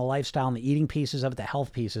focused on the lifestyle and the eating pieces of it, the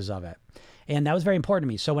health pieces of it. And that was very important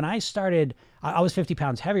to me. So when I started, I was 50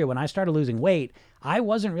 pounds heavier. When I started losing weight, I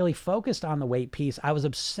wasn't really focused on the weight piece. I was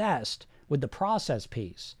obsessed with the process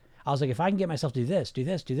piece. I was like, if I can get myself to do this, do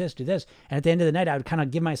this, do this, do this. And at the end of the night, I would kind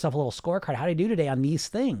of give myself a little scorecard. How did I do today on these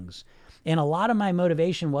things? And a lot of my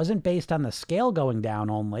motivation wasn't based on the scale going down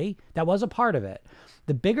only. That was a part of it.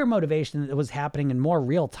 The bigger motivation that was happening in more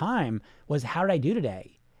real time was, how did I do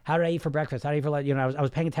today? How did I eat for breakfast? How did I eat for lunch? I was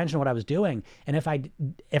paying attention to what I was doing. And if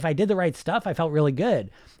I did the right stuff, I felt really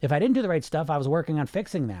good. If I didn't do the right stuff, I was working on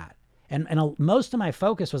fixing that. And most of my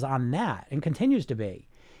focus was on that and continues to be.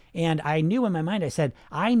 And I knew in my mind, I said,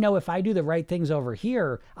 I know if I do the right things over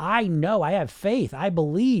here, I know, I have faith. I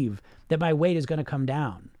believe that my weight is going to come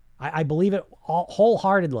down. I believe it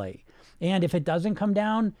wholeheartedly. And if it doesn't come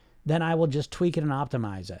down, then I will just tweak it and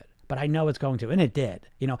optimize it. But I know it's going to, and it did.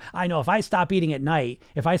 I know if I stop eating at night,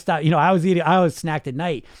 I was snacked at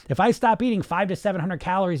night. If I stop eating 500 to 700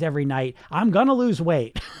 calories every night, I'm going to lose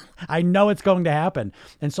weight. I know it's going to happen.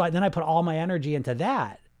 And so then I put all my energy into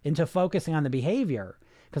that, into focusing on the behavior,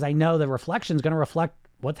 because I know the reflection is going to reflect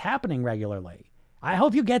what's happening regularly. I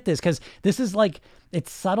hope you get this, because this is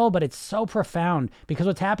it's subtle, but it's so profound, because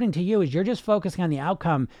what's happening to you is you're just focusing on the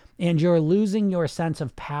outcome and you're losing your sense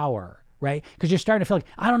of power. Right? Because you're starting to feel like,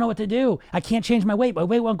 I don't know what to do. I can't change my weight. My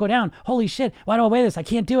weight won't go down. Holy shit. Why do I weigh this? I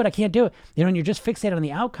can't do it. I can't do it. And you're just fixated on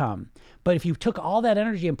the outcome. But if you took all that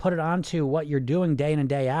energy and put it onto what you're doing day in and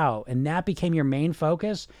day out, and that became your main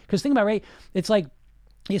focus, because think about, right? It's like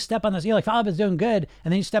you step on this, you're like, oh, it's doing good.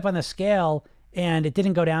 And then you step on the scale and it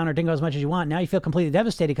didn't go down or didn't go as much as you want. Now you feel completely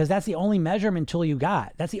devastated because that's the only measurement tool you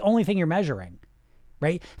got. That's the only thing you're measuring.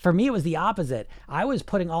 right? For me, it was the opposite. I was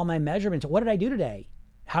putting all my measurements. What did I do today?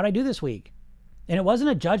 How did I do this week? And it wasn't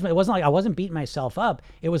a judgment. It wasn't like I wasn't beating myself up.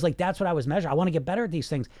 It was like, that's what I was measuring. I want to get better at these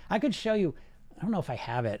things. I could show you, I don't know if I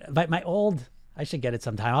have it, but I should get it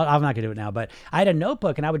sometime. I'm not gonna do it now, but I had a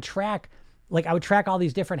notebook and I would track all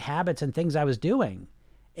these different habits and things I was doing.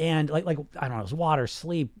 And like, I don't know, it was water,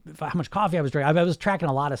 sleep, how much coffee I was drinking. I was tracking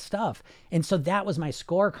a lot of stuff. And so that was my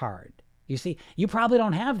scorecard. You see, you probably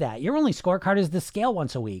don't have that. Your only scorecard is the scale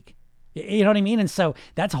once a week. You know what I mean? And so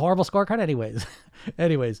that's a horrible scorecard anyways.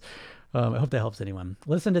 I hope that helps anyone.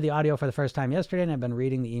 Listen to the audio for the first time yesterday, and I've been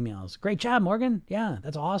reading the emails. Great job, Morgan. Yeah,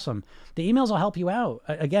 that's awesome. The emails will help you out.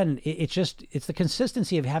 Again, it's the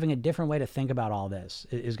consistency of having a different way to think about all this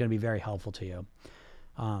is going to be very helpful to you.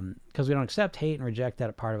 Because we don't accept, hate, and reject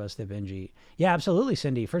that part of us that binge eat. Yeah, absolutely,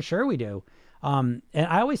 Cindy. For sure we do. And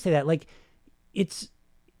I always say that, like, it's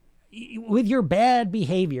with your bad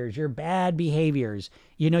behaviors,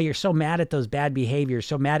 you're so mad at those bad behaviors,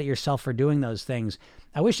 so mad at yourself for doing those things.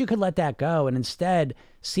 I wish you could let that go and instead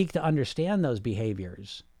seek to understand those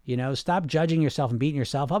behaviors. Stop judging yourself and beating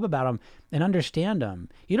yourself up about them and understand them.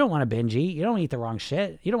 You don't want to binge eat. You don't eat the wrong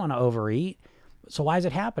shit. You don't want to overeat. So why is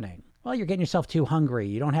it happening? Well, you're getting yourself too hungry.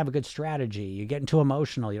 You don't have a good strategy. You're getting too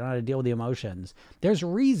emotional. You don't know how to deal with the emotions. There's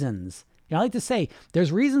reasons. I like to say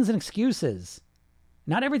there's reasons and excuses.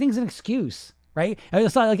 Not everything's an excuse, right?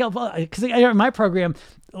 It's not like, because in my program,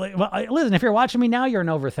 listen, if you're watching me now, you're an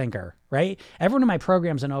overthinker, right? Everyone in my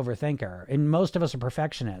program's an overthinker, and most of us are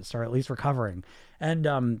perfectionists, or at least recovering.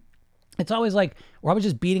 And it's always like we're always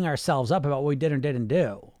just beating ourselves up about what we did or didn't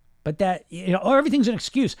do. But that, everything's an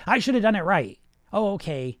excuse. I should have done it right. Oh,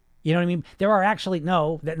 okay. You know what I mean? There are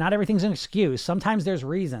that not everything's an excuse. Sometimes there's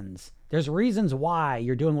reasons. There's reasons why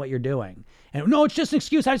you're doing what you're doing. And no, it's just an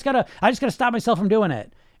excuse. I just gotta stop myself from doing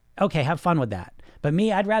it. Okay, have fun with that. But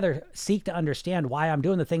me, I'd rather seek to understand why I'm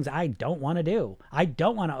doing the things I don't want to do. I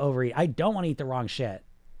don't want to overeat. I don't want to eat the wrong shit.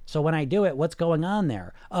 So when I do it, what's going on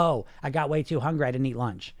there? Oh, I got way too hungry. I didn't eat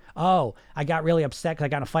lunch. Oh, I got really upset because I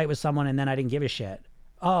got in a fight with someone and then I didn't give a shit.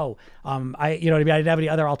 Oh, I didn't have any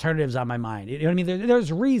other alternatives on my mind. You know what I mean?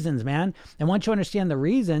 There's reasons, man. And once you understand the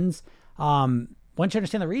reasons,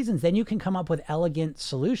 then you can come up with elegant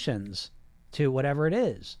solutions to whatever it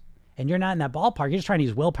is. And you're not in that ballpark. You're just trying to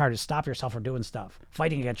use willpower to stop yourself from doing stuff,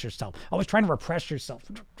 fighting against yourself, always trying to repress yourself.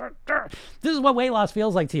 This is what weight loss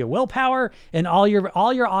feels like to you. Willpower and all your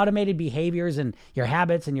automated behaviors and your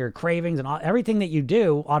habits and your cravings and everything that you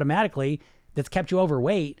do automatically that's kept you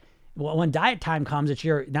overweight. Well, when diet time comes,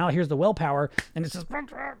 now here's the willpower, and it's just,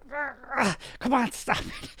 come on, stop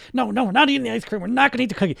it. No, we're not eating the ice cream. We're not going to eat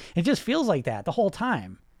the cookie. It just feels like that the whole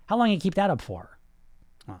time. How long do you keep that up for?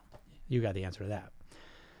 Well, you got the answer to that.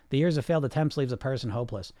 The years of failed attempts leaves a person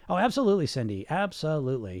hopeless. Oh, absolutely, Cindy.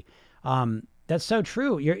 Absolutely. That's so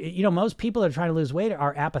true. Most people that are trying to lose weight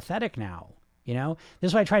are apathetic now. This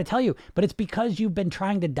is what I try to tell you, but it's because you've been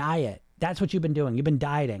trying to diet. That's what you've been doing. You've been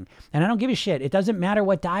dieting. And I don't give a shit. It doesn't matter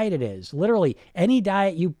what diet it is. Literally, any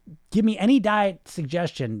diet, you give me any diet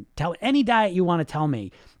suggestion, tell any diet you want to tell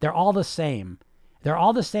me. They're all the same. They're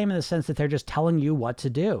all the same in the sense that they're just telling you what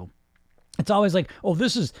to do. It's always like, oh,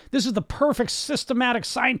 this is the perfect systematic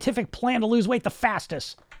scientific plan to lose weight the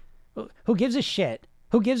fastest. Who gives a shit?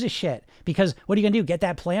 Who gives a shit? Because what are you going to do? Get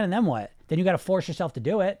that plan and then what? Then you got to force yourself to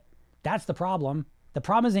do it. That's the problem. The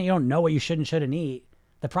problem isn't you don't know what you should and shouldn't eat.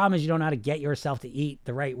 The problem is you don't know how to get yourself to eat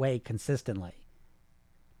the right way consistently.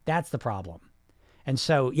 That's the problem. And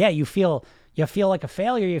so, yeah, you feel like a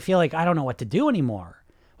failure. You feel like, I don't know what to do anymore.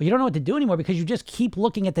 Well, you don't know what to do anymore because you just keep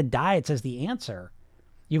looking at the diets as the answer.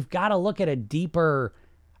 You've got to look at a deeper,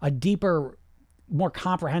 more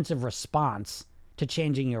comprehensive response to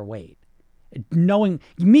changing your weight.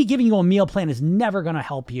 Me giving you a meal plan is never going to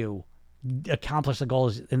help you accomplish the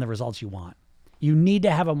goals and the results you want. You need to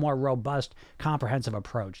have a more robust, comprehensive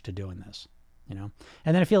approach to doing this, And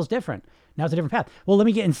then it feels different. Now it's a different path. Well,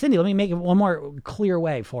 Cindy, let me make it one more clear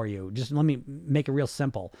way for you. Just let me make it real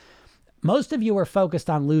simple. Most of you are focused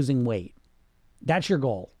on losing weight. That's your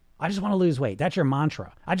goal. I just want to lose weight. That's your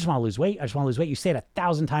mantra. I just want to lose weight. I just want to lose weight. You say it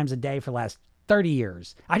 1,000 times a day for the last 30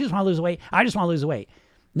 years. I just want to lose weight. I just want to lose weight.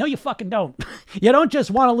 No, you fucking don't. You don't just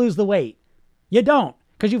want to lose the weight. You don't,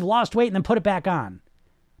 because you've lost weight and then put it back on.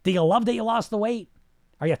 Do you love that you lost the weight?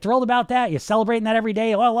 Are you thrilled about that? You celebrating that every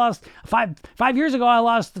day? Oh, I lost 5 years ago. I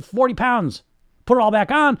lost 40 pounds. Put it all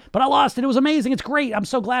back on, but I lost it. It was amazing. It's great. I'm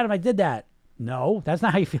so glad I did that. No, that's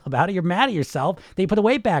not how you feel about it. You're mad at yourself that you put the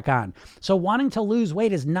weight back on. So wanting to lose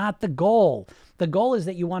weight is not the goal. The goal is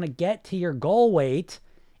that you want to get to your goal weight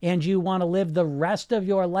and you want to live the rest of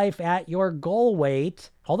your life at your goal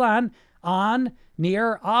weight. Hold on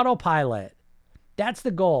near autopilot. That's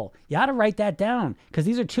the goal. You ought to write that down because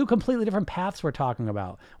these are two completely different paths we're talking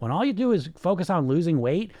about. When all you do is focus on losing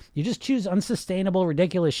weight, you just choose unsustainable,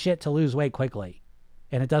 ridiculous shit to lose weight quickly.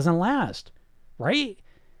 And it doesn't last, right?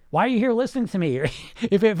 Why are you here listening to me?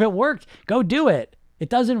 If it worked, go do it. It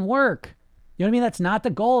doesn't work. You know what I mean? That's not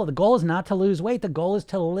the goal. The goal is not to lose weight. The goal is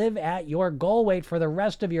to live at your goal weight for the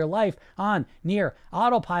rest of your life on near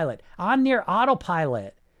autopilot. On near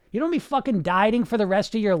autopilot. You don't be fucking dieting for the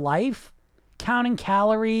rest of your life, counting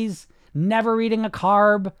calories, never eating a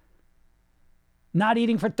carb, not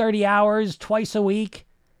eating for 30 hours twice a week.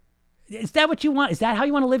 Is that what you want? Is that how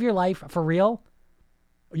you want to live your life for real?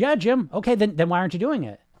 Yeah, Jim. Okay, then why aren't you doing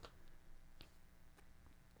it?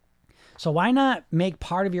 So why not make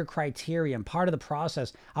part of your criterion, part of the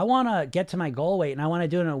process? I want to get to my goal weight and I want to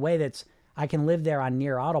do it in a way that's I can live there on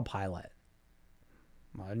near autopilot.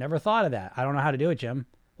 Well, I never thought of that. I don't know how to do it, Jim.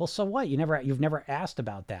 Well, so what? You've never asked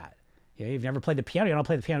about that. You've never played the piano. You don't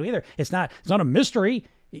play the piano either. It's not a mystery.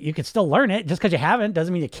 You can still learn it. Just because you haven't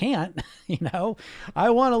doesn't mean you can't. I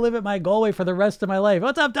want to live at my goal weight for the rest of my life.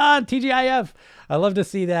 What's up, Don? TGIF. I love to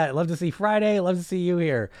see that. I love to see Friday. I love to see you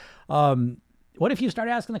here. What if you start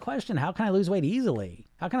asking the question, how can I lose weight easily?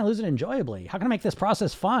 How can I lose it enjoyably? How can I make this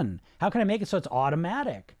process fun? How can I make it so it's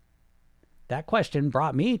automatic? That question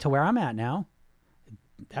brought me to where I'm at now.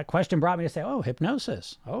 That question brought me to say, oh,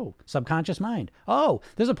 hypnosis. Oh, subconscious mind. Oh,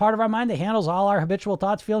 there's a part of our mind that handles all our habitual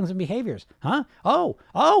thoughts, feelings, and behaviors. Huh?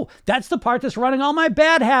 Oh, that's the part that's running all my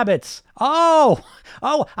bad habits. Oh,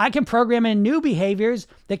 I can program in new behaviors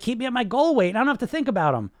that keep me at my goal weight. I don't have to think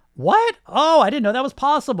about them. What? Oh, I didn't know that was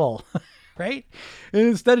possible. Right? And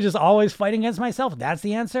instead of just always fighting against myself, that's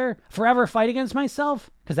the answer. Forever fight against myself?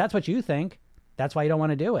 Because that's what you think. That's why you don't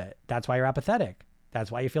want to do it. That's why you're apathetic. That's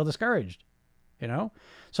why you feel discouraged.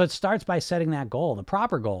 So it starts by setting that goal, the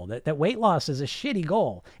proper goal. That weight loss is a shitty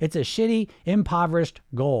goal. It's a shitty, impoverished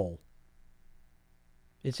goal.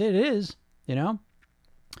 It is.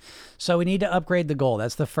 So we need to upgrade the goal.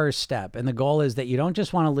 That's the first step. And the goal is that you don't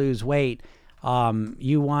just want to lose weight.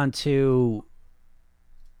 You want to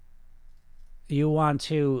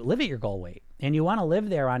live at your goal weight, and you want to live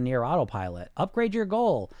there on near autopilot. Upgrade your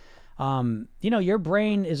goal. Your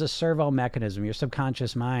brain is a servo mechanism, your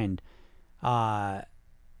subconscious mind.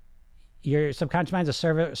 Your subconscious mind is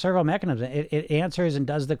a servo mechanism. It answers and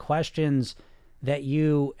does the questions that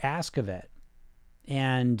you ask of it.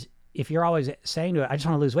 And if you're always saying to it, I just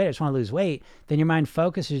want to lose weight, then your mind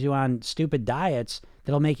focuses you on stupid diets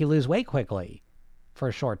that'll make you lose weight quickly for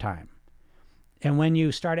a short time. And when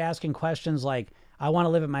you start asking questions like, I want to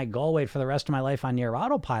live at my goal weight for the rest of my life on near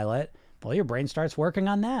autopilot, well, your brain starts working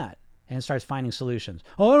on that and it starts finding solutions.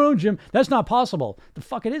 Oh, no, Jim, that's not possible. The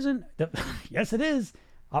fuck it isn't. Yes, it is.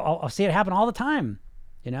 I'll see it happen all the time.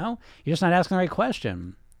 You're just not asking the right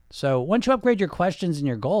question. So once you upgrade your questions and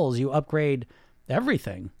your goals, you upgrade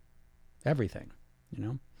everything. Everything.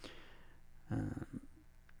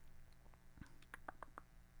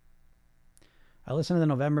 I listened to the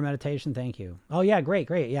November meditation. Thank you. Oh, yeah. Great.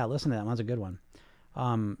 Yeah, listen to that one. That's a good one.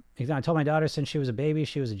 I told my daughter since she was a baby,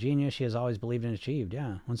 she was a genius. She has always believed and achieved.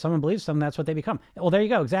 Yeah. When someone believes something, that's what they become. Well, there you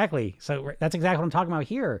go. Exactly. So that's exactly what I'm talking about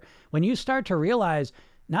here. When you start to realize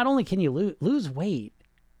not only can you lose weight,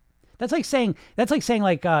 that's like saying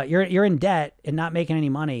you're in debt and not making any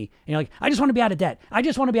money. And you're like, I just want to be out of debt. I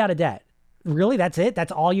just want to be out of debt. Really? That's it?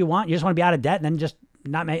 That's all you want? You just want to be out of debt and then just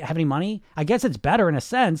not have any money? I guess it's better in a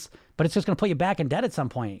sense, but it's just going to put you back in debt at some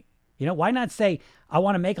point. Why not say, I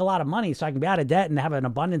want to make a lot of money so I can be out of debt and have an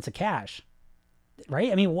abundance of cash,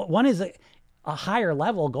 right? I mean, one is a higher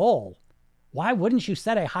level goal. Why wouldn't you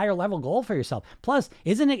set a higher level goal for yourself? Plus,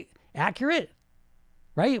 isn't it accurate,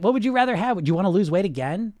 right? What would you rather have? Would you want to lose weight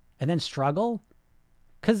again and then struggle?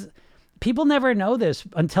 Because people never know this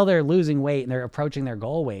until they're losing weight and they're approaching their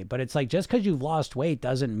goal weight. But it's like, just because you've lost weight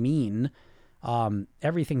doesn't mean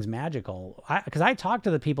everything's magical. Because I talk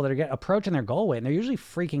to the people that are approaching their goal weight and they're usually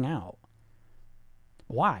freaking out.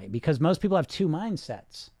 Why? Because most people have two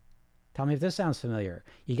mindsets. Tell me if this sounds familiar.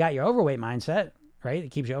 You got your overweight mindset, right?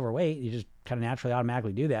 It keeps you overweight. You just kind of naturally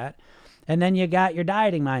automatically do that. And then you got your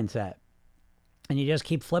dieting mindset and you just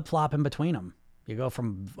keep flip-flopping between them. You go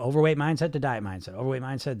from overweight mindset to diet mindset, overweight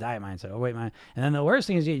mindset, diet mindset, overweight mindset. And then the worst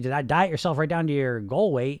thing is you diet yourself right down to your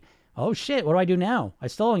goal weight. Oh shit, what do I do now? I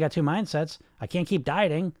still only got two mindsets. I can't keep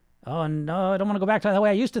dieting. Oh no, I don't want to go back to the way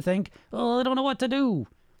I used to think. Oh, I don't know what to do.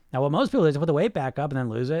 Now what most people do is put the weight back up and then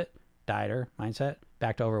lose it. Dieter mindset,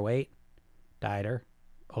 back to overweight. Dieter,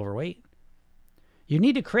 overweight. You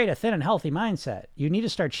need to create a thin and healthy mindset. You need to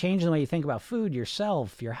start changing the way you think about food,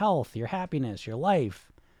 yourself, your health, your happiness, your life.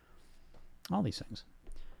 All these things.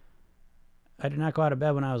 I did not go out of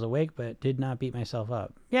bed when I was awake, but did not beat myself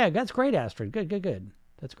up. Yeah, that's great, Astrid. Good.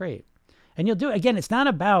 That's great. And you'll do it. Again, it's not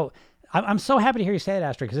about, I'm so happy to hear you say that,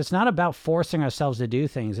 Astrid, because it's not about forcing ourselves to do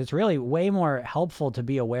things. It's really way more helpful to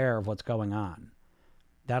be aware of what's going on.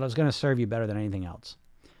 That is going to serve you better than anything else.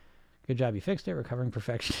 Good job. You fixed it. Recovering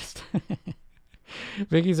perfectionist.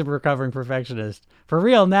 Vicky's a recovering perfectionist. For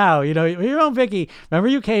real now. You know, Vicky, remember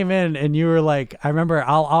you came in and you were like, I remember,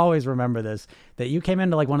 I'll always remember this, that you came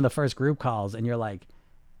into like one of the first group calls and you're like,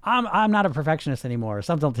 I'm not a perfectionist anymore, or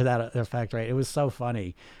something to that effect, right? It was so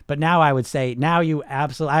funny. But now I would say, now you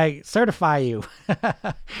absolutely, I certify you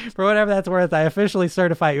for whatever that's worth. I officially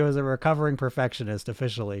certify you as a recovering perfectionist,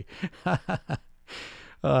 officially.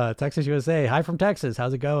 Texas USA. Hi from Texas.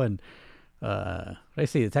 How's it going? I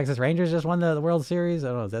see the Texas Rangers just won the World Series. I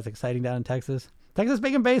don't know if that's exciting down in Texas. Texas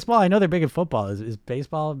big in baseball. I know they're big in football. Is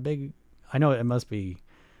baseball big? I know it must be.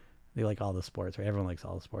 They like all the sports, right? Everyone likes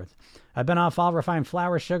all the sports. I've been off all refined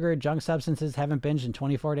flour, sugar, junk substances, haven't binged in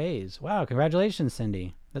 24 days. Wow, congratulations,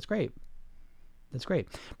 Cindy. That's great. That's great.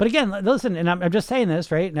 But again, listen, and I'm just saying this,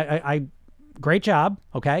 right? I great job,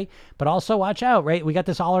 okay? But also watch out, right? We got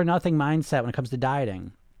this all or nothing mindset when it comes to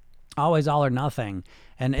dieting. Always all or nothing.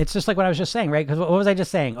 And it's just like what I was just saying, right? Because what was I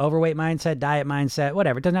just saying? Overweight mindset, diet mindset,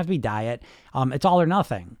 whatever. It doesn't have to be diet. It's all or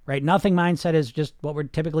nothing, right? Nothing mindset is just what we're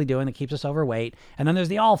typically doing that keeps us overweight. And then there's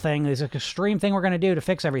the all thing. There's an extreme thing we're going to do to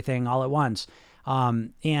fix everything all at once.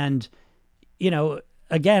 And, you know,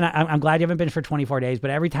 again, I'm glad you haven't been for 24 days,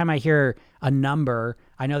 but every time I hear a number,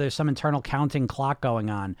 I know there's some internal counting clock going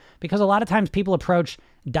on, because a lot of times people approach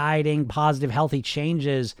dieting, positive, healthy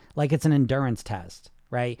changes like it's an endurance test.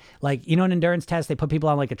 Right? Like, you know, an endurance test, they put people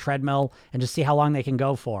on like a treadmill and just see how long they can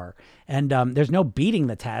go for. And there's no beating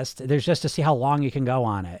the test. There's just to see how long you can go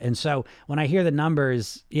on it. And so when I hear the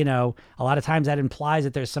numbers, you know, a lot of times that implies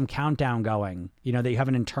that there's some countdown going, you know, that you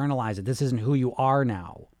haven't internalized it. This isn't who you are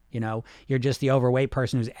now. You know, you're just the overweight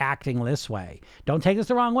person who's acting this way. Don't take this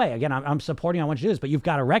the wrong way. Again, I'm supporting, I want you to do this, but you've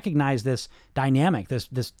got to recognize this dynamic, this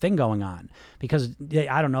thing going on, because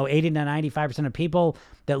I don't know, 80 to 95% of people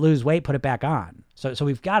that lose weight put it back on. So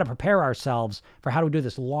we've got to prepare ourselves for how to do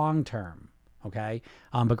this long term. Okay.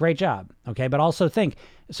 But great job. Okay. But also think,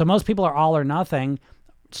 so most people are all or nothing.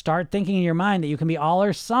 Start thinking in your mind that you can be all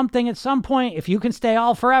or something at some point. If you can stay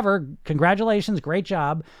all forever, congratulations, great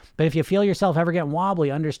job. But if you feel yourself ever getting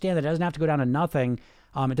wobbly, understand that it doesn't have to go down to nothing.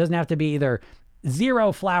 It doesn't have to be either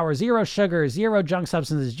zero flour, zero sugar, zero junk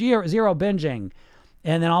substances, zero binging.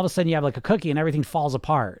 And then all of a sudden you have like a cookie and everything falls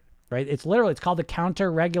apart, right? It's called the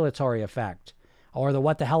counter-regulatory effect, or the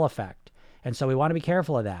what the hell effect. And so we want to be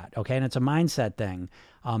careful of that, okay? And it's a mindset thing,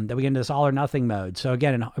 that we get into this all or nothing mode. So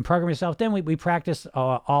again, in Program Yourself Then, we practice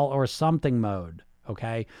all or something mode,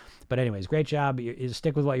 okay? But anyways, great job. You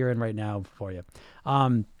stick with what you're in right now for you.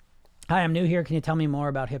 Hi, I'm new here. Can you tell me more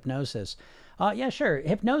about hypnosis? Yeah, sure.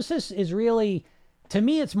 Hypnosis is really, to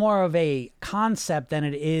me, it's more of a concept than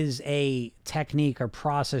it is a technique or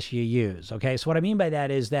process you use, okay? So what I mean by that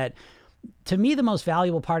is that, to me, the most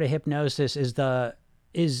valuable part of hypnosis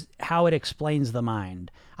is how it explains the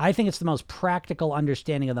mind. I think it's the most practical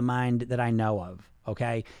understanding of the mind that I know of,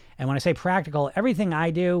 okay? And when I say practical, everything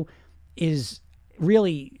I do is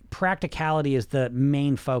really, practicality is the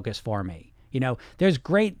main focus for me. You know, there's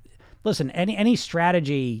great, listen, any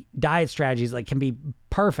strategy, diet strategies, like, can be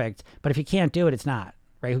perfect, but if you can't do it, it's not,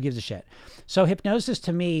 right? Who gives a shit? So hypnosis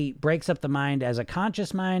to me breaks up the mind as a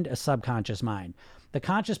conscious mind, a subconscious mind. The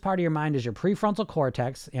conscious part of your mind is your prefrontal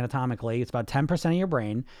cortex, anatomically. It's about 10% of your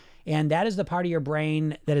brain. And that is the part of your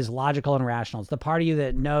brain that is logical and rational. It's the part of you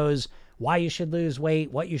that knows why you should lose weight,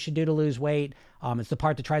 what you should do to lose weight. It's the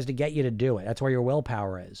part that tries to get you to do it. That's where your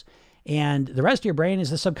willpower is. And the rest of your brain is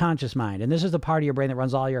the subconscious mind. And this is the part of your brain that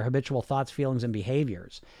runs all your habitual thoughts, feelings, and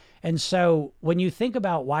behaviors. And so when you think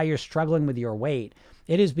about why you're struggling with your weight,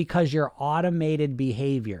 it is because your automated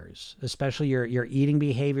behaviors, especially your eating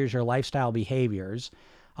behaviors, your lifestyle behaviors,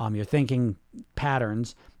 your thinking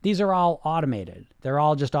patterns, these are all automated. They're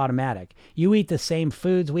all just automatic. You eat the same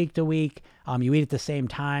foods week to week. You eat at the same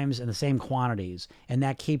times and the same quantities, and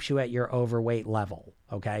that keeps you at your overweight level,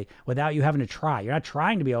 okay? Without you having to try. You're not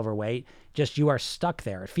trying to be overweight, just you are stuck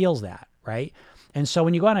there. It feels that, right? And so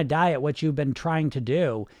when you go on a diet, what you've been trying to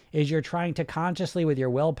do is you're trying to consciously, with your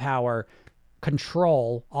willpower,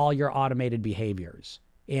 control all your automated behaviors.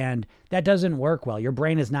 And that doesn't work well. Your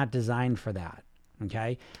brain is not designed for that.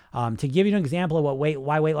 Okay. To give you an example of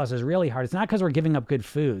why weight loss is really hard, it's not because we're giving up good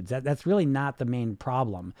foods. That's really not the main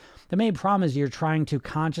problem. The main problem is you're trying to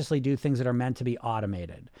consciously do things that are meant to be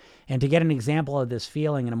automated. And to get an example of this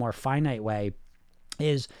feeling in a more finite way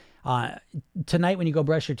is tonight when you go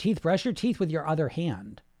brush your teeth with your other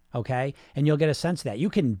hand. Okay. And you'll get a sense of that. You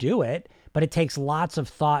can do it, but it takes lots of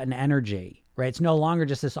thought and energy, right? It's no longer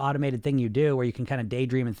just this automated thing you do where you can kind of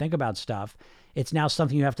daydream and think about stuff. It's now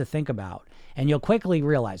something you have to think about. And you'll quickly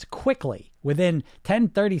realize, within 10,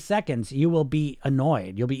 30 seconds, you will be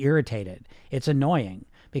annoyed. You'll be irritated. It's annoying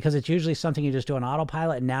because it's usually something you just do on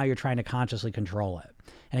autopilot, and now you're trying to consciously control it.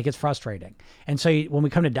 And it gets frustrating. And so when we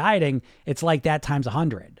come to dieting, it's like that times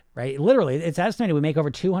 100, right? Literally, it's estimated we make over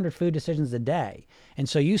 200 food decisions a day. And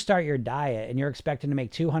so you start your diet and you're expecting to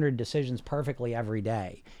make 200 decisions perfectly every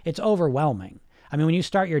day. It's overwhelming. I mean, when you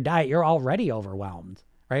start your diet, you're already overwhelmed,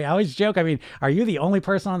 right? I always joke, I mean, are you the only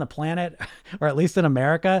person on the planet, or at least in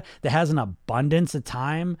America, that has an abundance of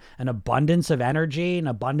time, an abundance of energy, an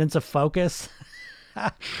abundance of focus?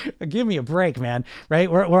 Give me a break, man. Right?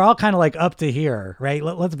 We're all kind of like up to here, right?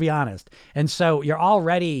 Let's be honest. And so you're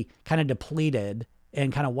already kind of depleted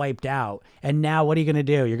and kind of wiped out. And now what are you going to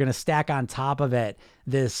do? You're going to stack on top of it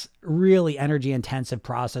this really energy intensive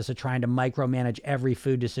process of trying to micromanage every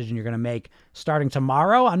food decision you're going to make starting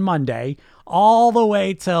tomorrow on Monday, all the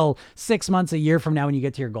way till 6 months, a year from now when you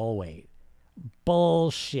get to your goal weight.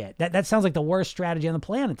 Bullshit. That sounds like the worst strategy on the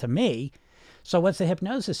planet to me. So what's the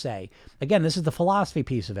hypnosis say? Again, this is the philosophy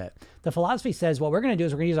piece of it. The philosophy says what we're going to do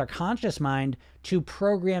is we're going to use our conscious mind to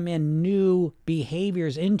program in new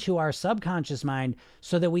behaviors into our subconscious mind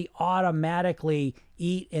so that we automatically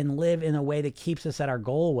eat and live in a way that keeps us at our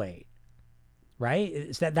goal weight,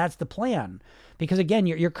 right? That's the plan. Because again,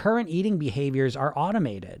 your current eating behaviors are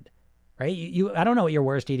automated. Right? I don't know what your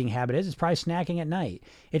worst eating habit is. It's probably snacking at night.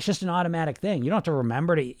 It's just an automatic thing. You don't have to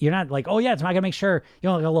remember you're not like, oh yeah, I got to make sure,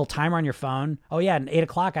 like a little timer on your phone. Oh yeah, at 8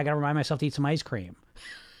 o'clock, I got to remind myself to eat some ice cream.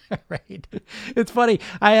 Right? It's funny.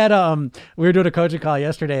 I had, we were doing a coaching call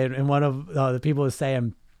yesterday and one of the people was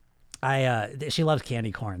saying, she loves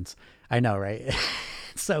candy corns. I know, right?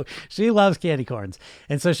 So she loves candy corns.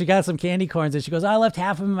 And so she got some candy corns and she goes, I left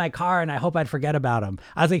half of them in my car and I hope I'd forget about them.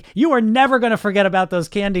 I was like, you are never going to forget about those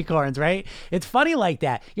candy corns, right? It's funny like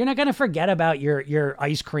that. You're not going to forget about your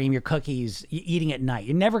ice cream, your cookies, eating at night.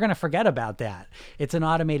 You're never going to forget about that. It's an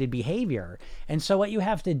automated behavior. And so what you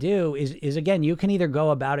have to do is again, you can either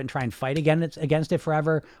go about it and try and fight against it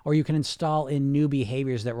forever, or you can install in new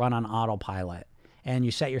behaviors that run on autopilot. And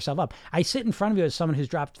you set yourself up. I sit in front of you as someone who's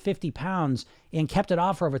dropped 50 pounds and kept it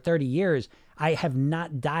off for over 30 years. I have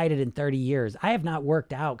not dieted in 30 years. I have not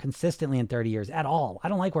worked out consistently in 30 years at all. I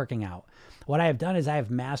don't like working out. What I have done is I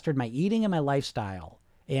have mastered my eating and my lifestyle.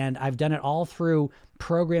 And I've done it all through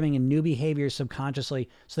programming and new behaviors subconsciously.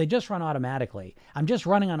 So they just run automatically. I'm just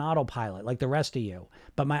running on autopilot like the rest of you.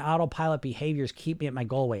 But my autopilot behaviors keep me at my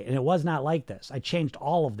goal weight. And it was not like this. I changed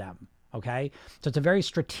all of them. Okay. So it's a very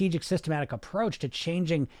strategic, systematic approach to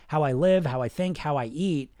changing how I live, how I think, how I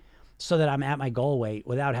eat, so that I'm at my goal weight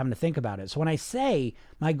without having to think about it. So when I say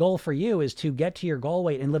my goal for you is to get to your goal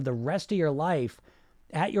weight and live the rest of your life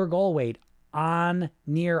at your goal weight on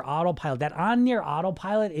near autopilot, that on near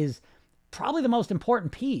autopilot is probably the most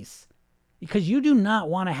important piece, because you do not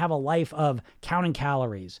want to have a life of counting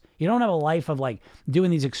calories. You don't have a life of like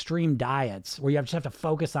doing these extreme diets where you just have to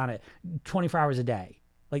focus on it 24 hours a day.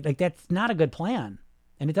 Like that's not a good plan.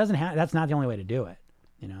 And it doesn't have, that's not the only way to do it,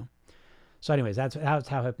 So anyways, that's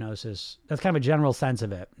how hypnosis, that's kind of a general sense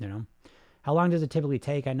of it, How long does it typically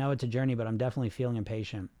take? I know it's a journey, but I'm definitely feeling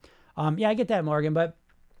impatient. Yeah, I get that, Morgan, but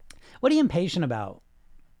what are you impatient about?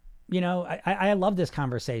 I love this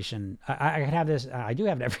conversation. I could have this, I do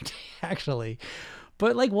have it every day actually.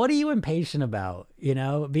 But like, what are you impatient about?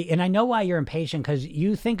 And I know why you're impatient, because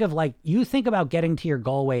you think about getting to your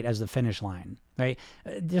goal weight as the finish line, right?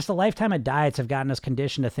 Just a lifetime of diets have gotten us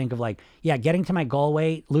conditioned to think of like, yeah, getting to my goal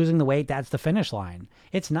weight, losing the weight, that's the finish line.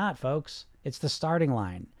 It's not, folks. It's the starting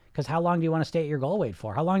line. Because how long do you want to stay at your goal weight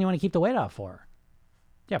for? How long do you want to keep the weight off for?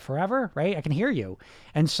 Yeah, forever, right? I can hear you.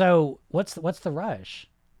 And so what's the rush?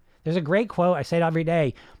 There's a great quote, I say it every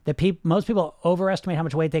day, that most people overestimate how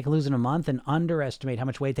much weight they can lose in a month and underestimate how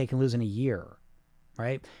much weight they can lose in a year,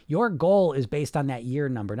 right? Your goal is based on that year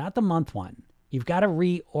number, not the month one. You've got to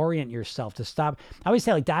reorient yourself to stop. I always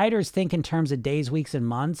say, like, dieters think in terms of days, weeks, and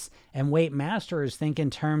months, and weight masters think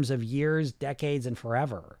in terms of years, decades, and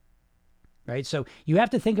forever, right? So you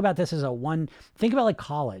have to think about this as think about like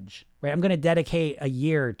college, right? I'm going to dedicate a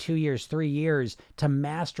year, 2 years, 3 years to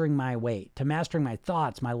mastering my weight, to mastering my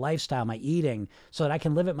thoughts, my lifestyle, my eating, so that I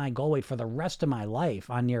can live at my goal weight for the rest of my life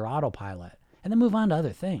on near autopilot, and then move on to other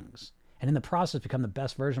things. And in the process, become the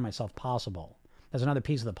best version of myself possible. That's another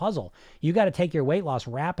piece of the puzzle. You got to take your weight loss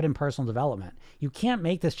rapid in personal development. You can't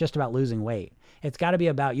make this just about losing weight. It's got to be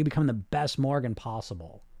about you becoming the best Morgan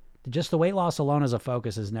possible. Just the weight loss alone as a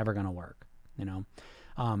focus is never going to work,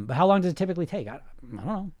 But how long does it typically take? I don't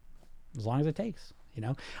know. as long as it takes,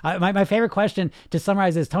 my favorite question to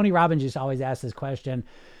summarize is Tony Robbins used to always ask this question.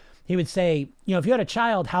 He would say, if you had a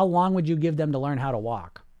child, how long would you give them to learn how to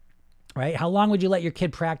walk? Right? How long would you let your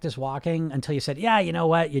kid practice walking until you said, yeah, you know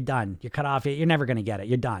what? You're done. You're cut off. You're never going to get it.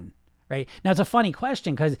 You're done. Right? Now, it's a funny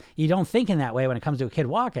question because you don't think in that way when it comes to a kid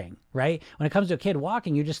walking, right? When it comes to a kid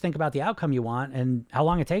walking, you just think about the outcome you want, and how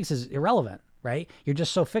long it takes is irrelevant, right? You're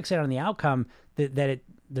just so fixated on the outcome that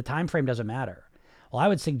the time frame doesn't matter. Well, I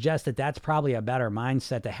would suggest that that's probably a better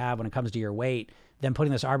mindset to have when it comes to your weight than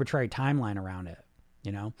putting this arbitrary timeline around it,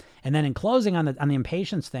 And then in closing on the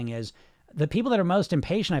impatience thing is, the people that are most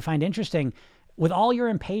impatient, I find interesting, with all your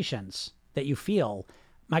impatience that you feel,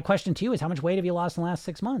 my question to you is, how much weight have you lost in the last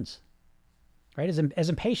 6 months? Right? As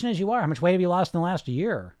impatient as you are, how much weight have you lost in the last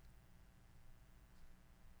year?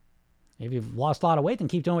 If you've lost a lot of weight, then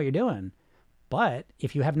keep doing what you're doing. But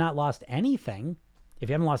if you have not lost anything, if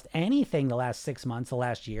you haven't lost anything the last 6 months, the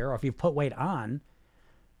last year, or if you've put weight on,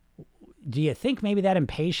 do you think maybe that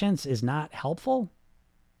impatience is not helpful?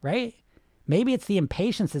 Right? Maybe it's the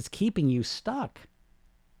impatience that's keeping you stuck.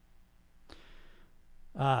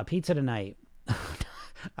 Pizza tonight.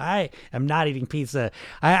 I am not eating pizza.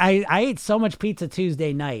 I ate so much pizza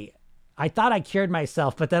Tuesday night. I thought I cured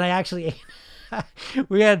myself, but then I actually ate.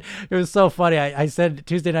 It was so funny. I said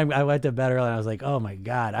Tuesday night I went to bed early and I was like, oh my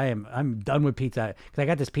God, I'm done with pizza. Cause I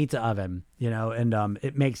got this pizza oven, and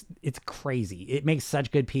it's crazy. It makes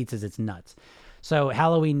such good pizzas. It's nuts. So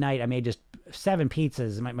Halloween night, I made just 7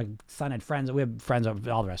 pizzas. My son had friends. We have friends of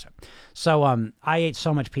all the rest of it. So I ate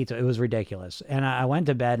so much pizza. It was ridiculous. And I went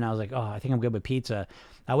to bed and I was like, oh, I think I'm good with pizza.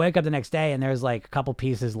 I wake up the next day and there's like a couple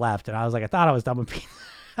pieces left. And I was like, I thought I was done with pizza.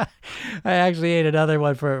 I actually ate another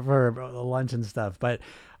one for lunch and stuff. But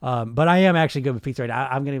I am actually good with pizza right now.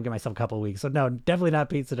 I'm going to give myself a couple of weeks. So no, definitely not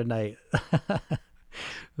pizza tonight.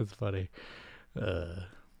 That's funny.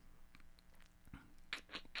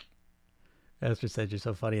 Esther said you're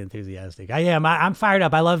so funny, enthusiastic. I am. I'm fired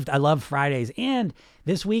up. I love Fridays, and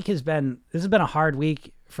this has been a hard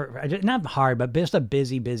week not hard, but just a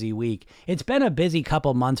busy week. It's been a busy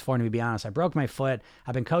couple months for me, to be honest. I broke my foot.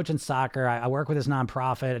 I've been coaching soccer. I work with this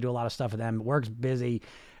nonprofit. I do a lot of stuff with them. Work's busy,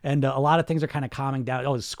 and a lot of things are kind of calming down.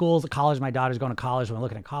 Oh, schools, college. My daughter's going to college. We're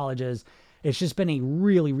looking at colleges. It's just been a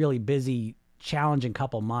really busy, challenging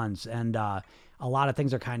couple months, and a lot of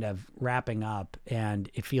things are kind of wrapping up, and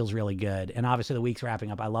it feels really good. And obviously the week's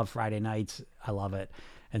wrapping up. I love Friday nights. I love it.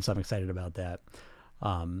 And so I'm excited about that.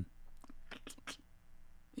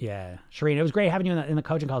 Yeah. Shireen, it was great having you in the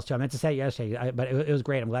coaching calls too. I meant to say it yesterday, but it was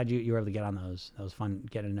great. I'm glad you were able to get on those. That was fun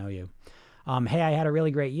getting to know you. Hey, I had a really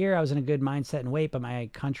great year. I was in a good mindset and weight, but my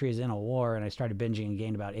country is in a war, and I started binging and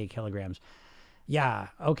gained about 8 kilograms. Yeah.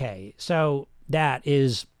 Okay. So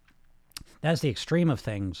that's the extreme of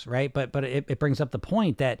things, right? But it brings up the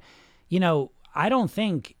point that, I don't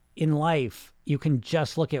think in life you can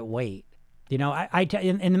just look at weight.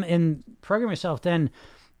 In Program Yourself Thin,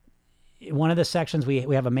 one of the sections we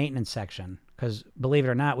have a maintenance section, because believe it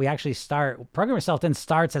or not, we actually Program Yourself Thin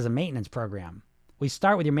starts as a maintenance program. We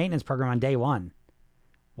start with your maintenance program on day 1.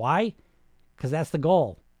 Why? Because that's the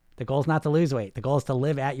goal. The goal is not to lose weight. The goal is to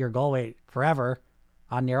live at your goal weight forever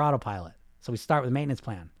on your autopilot. So we start with a maintenance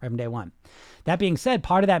plan right from day 1. That being said,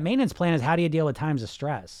 part of that maintenance plan is how do you deal with times of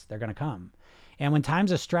stress? They're going to come. And when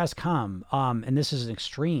times of stress come, and this is an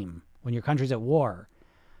extreme, when your country's at war,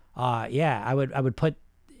 I would put,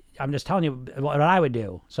 I'm just telling you what I would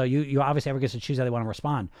do. So you obviously everyone gets to choose how they want to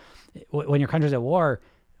respond. When your country's at war,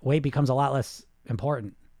 weight becomes a lot less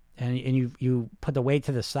important. And you put the weight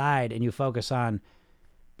to the side and you focus on,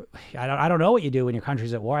 I don't know what you do when your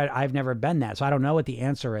country's at war. I've never been that. So I don't know what the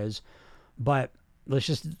answer is. But let's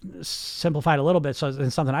just simplify it a little bit so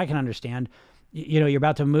it's something I can understand. You're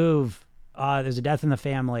about to move. There's a death in the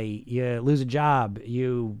family. You lose a job.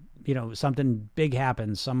 Something big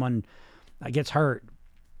happens. Someone gets hurt.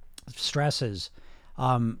 Stresses.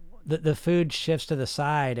 The food shifts to the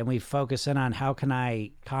side, and we focus in on how can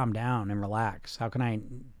I calm down and relax? How can I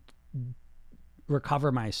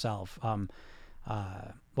recover myself?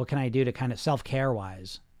 What can I do to kind of self-care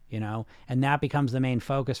wise? And that becomes the main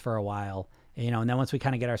focus for a while, and then once we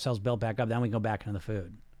kind of get ourselves built back up, then we go back into the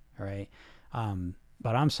food. All right.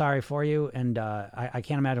 But I'm sorry for you. And, I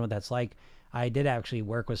can't imagine what that's like. I did actually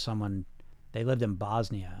work with someone, they lived in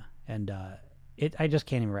Bosnia, and, I just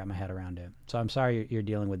can't even wrap my head around it. So I'm sorry you're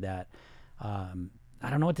dealing with that. I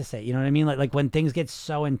don't know what to say. You know what I mean? Like when things get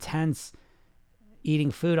so intense,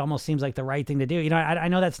 eating food almost seems like the right thing to do. I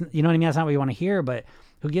know that's, you know what I mean? That's not what you want to hear, but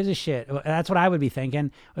who gives a shit? That's what I would be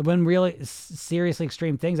thinking. When really seriously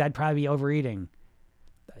extreme things, I'd probably be overeating.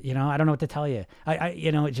 I don't know what to tell you.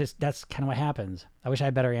 It just, that's kind of what happens. I wish I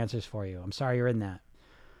had better answers for you. I'm sorry you're in that.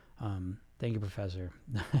 Thank you, Professor.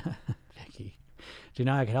 Vicky. Do you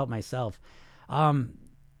know I could help myself? Yeah,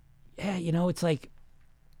 it's like,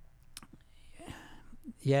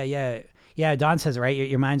 yeah. Don says, right,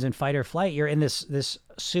 your mind's in fight or flight. You're in this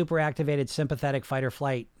super activated sympathetic fight or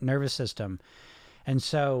flight nervous system. And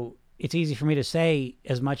so it's easy for me to say,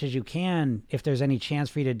 as much as you can, if there's any chance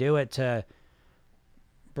for you to do it, to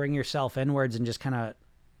bring yourself inwards and just kind of,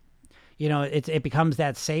 it becomes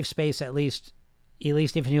that safe space, at least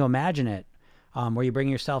if you imagine it, where you bring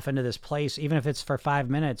yourself into this place, even if it's for 5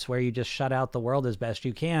 minutes, where you just shut out the world as best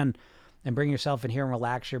you can and bring yourself in here and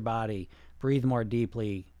relax your body, breathe more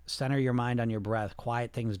deeply, center your mind on your breath,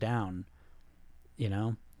 quiet things down,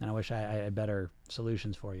 and I wish I had better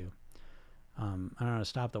solutions for you. I don't know how to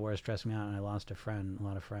stop the war. Stressing me out, and I lost a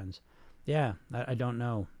lot of friends. Yeah, I don't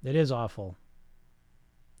know. It is awful.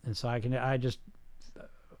 And so I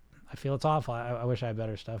feel it's awful. I wish I had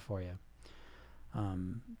better stuff for you.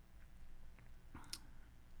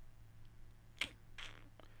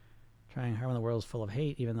 Trying hard when the world's full of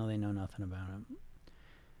hate, even though they know nothing about it.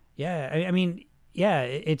 Yeah, I mean, yeah,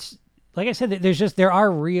 it's like I said, there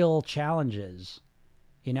are real challenges,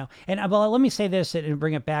 And well, let me say this and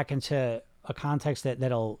bring it back into a context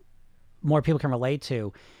that'll more people can relate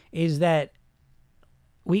to, is that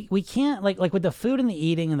we can't, like with the food and the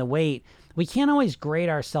eating and the weight, we can't always grade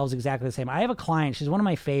ourselves exactly the same. I have a client, she's one of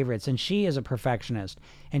my favorites, and she is a perfectionist,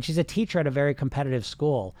 and she's a teacher at a very competitive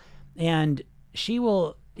school, and she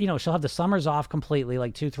will, she'll have the summers off completely,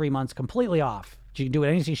 like 2-3 months completely off. She can do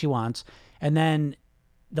anything she wants, and then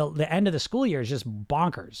the end of the school year is just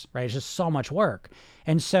bonkers, right? It's just so much work.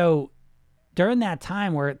 And so during that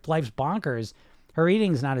time where life's bonkers, her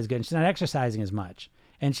eating's not as good. She's not exercising as much.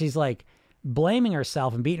 And she's like blaming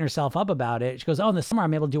herself and beating herself up about it. She goes, oh, in the summer,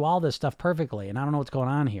 I'm able to do all this stuff perfectly, and I don't know what's going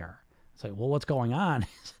on here. It's like, well, what's going on?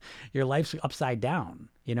 Your life's upside down.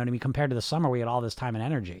 You know what I mean? Compared to the summer, we had all this time and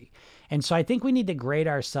energy. And so I think we need to grade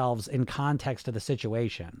ourselves in context of the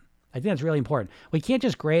situation. I think that's really important. We can't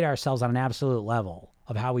just grade ourselves on an absolute level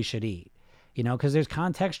of how we should eat, because there's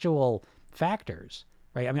contextual factors,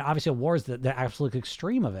 right? I mean, obviously a war is the absolute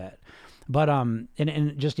extreme of it, but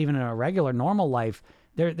in just even in a regular normal life,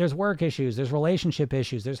 there's work issues, there's relationship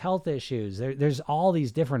issues, there's health issues, there's all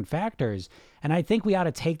these different factors, and I think we ought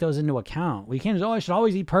to take those into account. We can't just, I should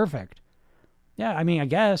always eat perfect. Yeah, I mean, I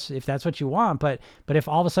guess if that's what you want, but if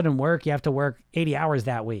all of a sudden you have to work 80 hours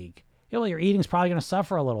that week, your eating's probably going to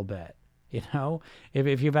suffer a little bit.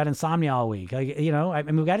 If you've had insomnia all week, I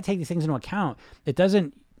mean, we've got to take these things into account.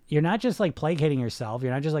 You're not just like placating yourself.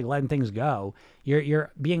 You're not just like letting things go.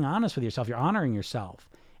 You're being honest with yourself. You're honoring yourself.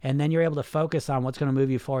 And then you're able to focus on what's going to move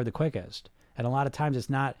you forward the quickest. And a lot of times it's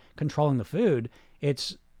not controlling the food.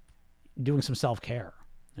 It's doing some self-care,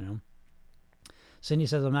 Cindy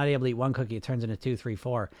says, I'm not able to eat one cookie. It turns into 2, 3,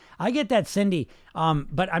 4. I get that, Cindy.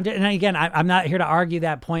 But I'm not here to argue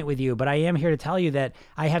that point with you, but I am here to tell you that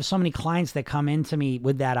I have so many clients that come into me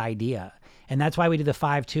with that idea. And that's why we do the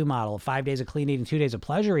 5-2 model, 5 days of clean eating, 2 days of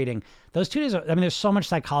pleasure eating. Those 2 days, there's so much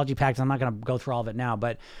psychology packed. I'm not going to go through all of it now,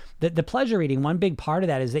 but the pleasure eating, one big part of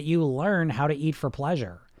that is that you learn how to eat for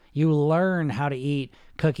pleasure. You learn how to eat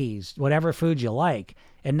cookies, whatever foods you like,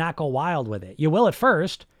 and not go wild with it. You will at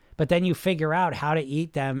first, but then you figure out how to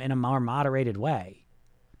eat them in a more moderated way,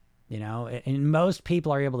 and most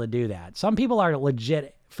people are able to do that. Some people are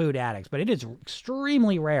legit food addicts, but it is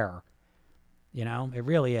extremely rare. It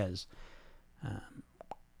really is.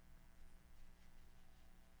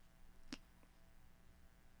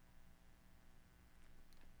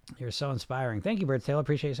 You're so inspiring. Thank you, Bert Taylor.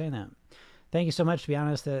 Appreciate you saying that. Thank you so much. To be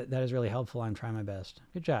honest, that is really helpful. I'm trying my best.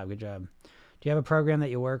 Good job. Do you have a program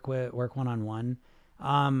that you work one-on-one?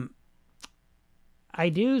 I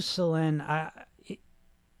do, Celine.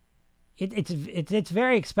 It's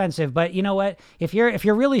very expensive, but you know what? If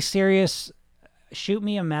you're really serious, shoot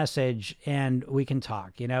me a message and we can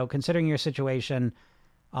talk. Considering your situation,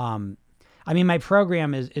 my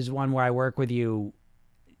program is one where I work with you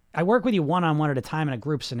one-on-one at a time in a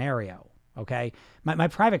group scenario. Okay. My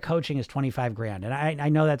private coaching is $25,000. And I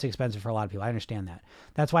know that's expensive for a lot of people. I understand that.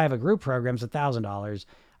 That's why I have a group program. It's $1,000.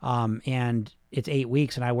 And it's 8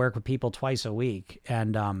 weeks and I work with people twice a week,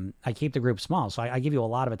 and I keep the group small. So I give you a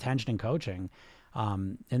lot of attention and coaching.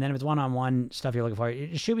 And then if it's one-on-one stuff you're looking for,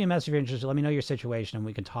 just shoot me a message if you're interested. Let me know your situation and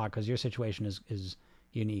we can talk, because your situation is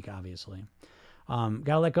unique, obviously. Got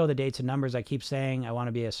to let go of the dates and numbers. I keep saying I want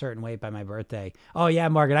to be a certain weight by my birthday. Oh yeah,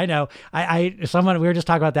 Margaret, I know. We were just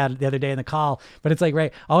talking about that the other day in the call, but it's like,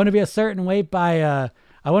 right, I want to be a certain weight by,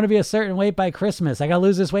 I want to be a certain weight by Christmas. I got to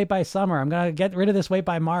lose this weight by summer. I'm going to get rid of this weight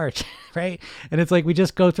by March, right? And it's like we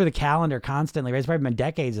just go through the calendar constantly, right? It's probably been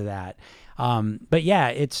decades of that. But yeah,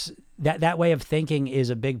 it's that way of thinking is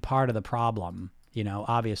a big part of the problem,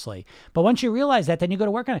 obviously. But once you realize that, then you go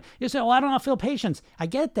to work on it. You say, I don't feel patience. I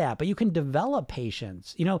get that, but you can develop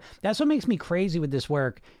patience. That's what makes me crazy with this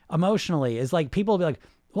work emotionally is like people will be like,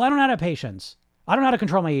 well, I don't know how to have patience. I don't know how to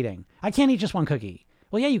control my eating. I can't eat just one cookie.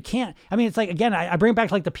 Well, yeah, you can't. I mean, it's like, again, I bring it back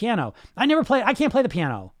to like the piano. I can't play the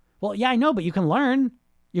piano. Well, yeah, I know, but you can learn.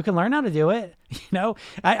 You can learn how to do it.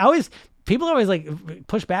 People always like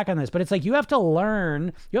push back on this, but it's like, you have to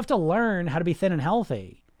learn how to be thin and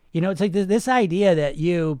healthy. It's like this idea that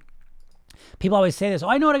people always say this,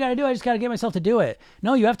 I know what I got to do. I just got to get myself to do it.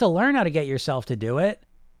 No, you have to learn how to get yourself to do it.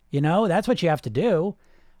 That's what you have to do.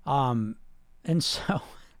 And so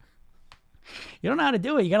you don't know how to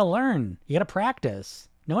do it. You got to learn. You got to practice.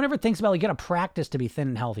 No one ever thinks about, you got to practice to be thin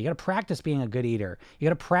and healthy. You got to practice being a good eater. You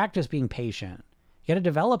got to practice being patient. You got to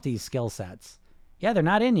develop these skill sets. Yeah, they're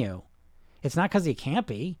not in you. It's not because you can't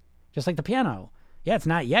be, just like the piano. Yeah, it's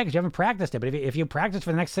not yet because you haven't practiced it. But if you practice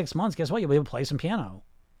for the next 6 months, guess what? You'll be able to play some piano,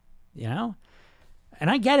 And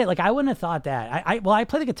I get it. Like, I wouldn't have thought that. I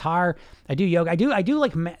play the guitar. I do yoga. I do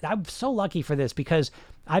like, I'm so lucky for this because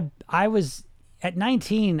I was, at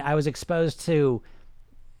 19, I was exposed to,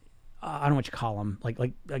 I don't know what you call them, like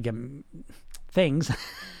again, things,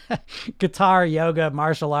 guitar, yoga,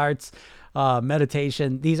 martial arts,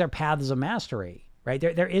 meditation. These are paths of mastery, right?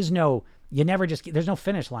 There is no, there's no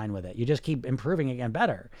finish line with it. You just keep improving it and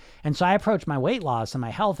better. And so I approach my weight loss and my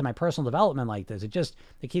health and my personal development like this.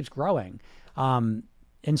 It keeps growing. And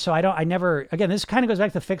so again, this kind of goes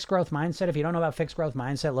back to fixed growth mindset. If you don't know about fixed growth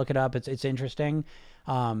mindset, look it up. It's interesting.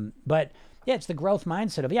 But yeah, it's the growth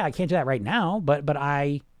mindset of, I can't do that right now, but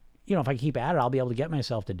I, if I keep at it, I'll be able to get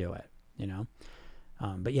myself to do it,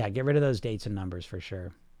 but yeah, get rid of those dates and numbers for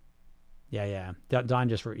sure. Yeah. Don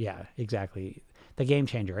exactly. The game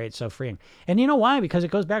changer, right? It's so freeing. And you know why? Because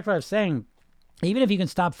it goes back to what I was saying. Even if you can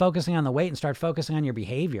stop focusing on the weight and start focusing on your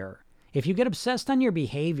behavior, if you get obsessed on your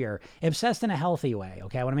behavior, obsessed in a healthy way,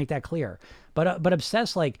 okay? I want to make that clear. But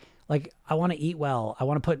obsessed like I want to eat well. I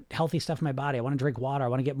want to put healthy stuff in my body. I want to drink water. I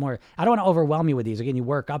want to get more. I don't want to overwhelm you with these. Again, you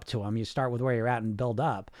work up to them. You start with where you're at and build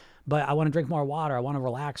up. But I want to drink more water. I want to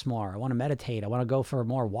relax more. I want to meditate. I want to go for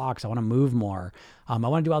more walks. I want to move more. I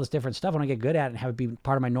want to do all this different stuff. I want to get good at it and have it be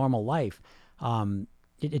part of my normal life.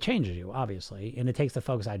 It changes you, obviously, and it takes the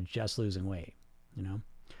focus out of just losing weight, Yeah,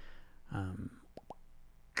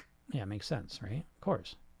 it makes sense, right? Of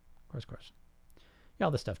course. Yeah,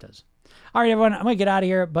 all this stuff does. All right, everyone, I'm going to get out of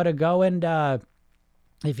here, but go and,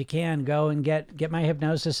 if you can, go and get my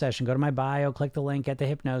hypnosis session. Go to my bio, click the link, get the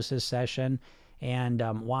hypnosis session,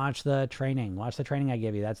 and watch the training. Watch the training I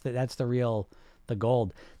give you. That's the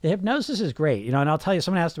gold. The hypnosis is great, and I'll tell you,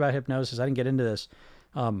 someone asked about hypnosis. I didn't get into this.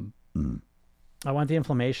 I want the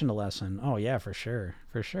inflammation to lessen. Oh yeah, for sure.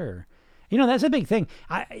 That's a big thing.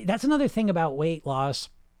 That's another thing about weight loss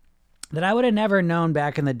that I would have never known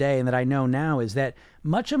back in the day and that I know now is that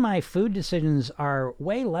much of my food decisions are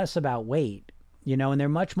way less about weight, and they're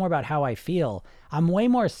much more about how I feel. I'm way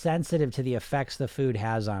more sensitive to the effects the food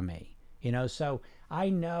has on me, so I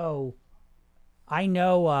know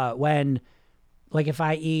when, like, if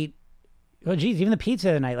I eat, well, geez, even the pizza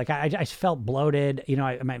the other night, like I felt bloated,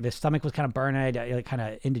 my stomach was kind of burning, I kind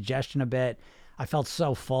of indigestion a bit. I felt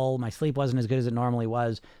so full. My sleep wasn't as good as it normally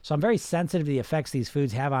was. So I'm very sensitive to the effects these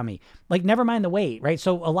foods have on me. Like, never mind the weight, right?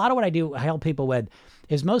 So a lot of what I do help people with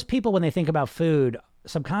is most people, when they think about food,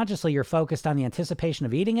 subconsciously you're focused on the anticipation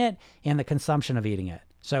of eating it and the consumption of eating it.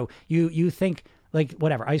 So you think, like,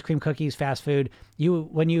 whatever, ice cream, cookies, fast food,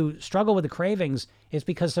 when you struggle with the cravings, it's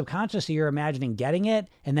because subconsciously you're imagining getting it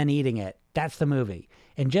and then eating it. That's the movie.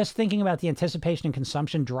 And just thinking about the anticipation and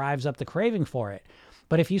consumption drives up the craving for it.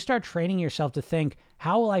 But if you start training yourself to think,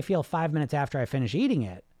 how will I feel 5 minutes after I finish eating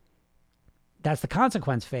it? That's the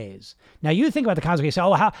consequence phase. Now you think about the consequence. You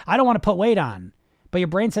say, I don't want to put weight on. But your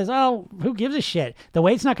brain says, who gives a shit? The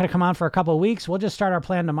weight's not going to come on for a couple of weeks. We'll just start our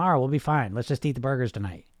plan tomorrow. We'll be fine. Let's just eat the burgers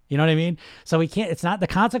tonight. You know what I mean? So it's not the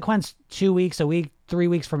consequence 2 weeks, a week, 3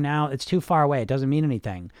 weeks from now. It's too far away. It doesn't mean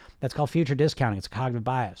anything. That's called future discounting. It's a cognitive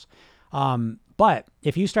bias. But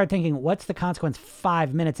if you start thinking, what's the consequence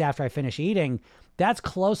 5 minutes after I finish eating? That's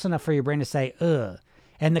close enough for your brain to say, ugh.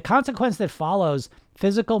 And the consequence that follows,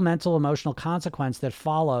 physical, mental, emotional consequence that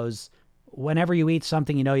follows whenever you eat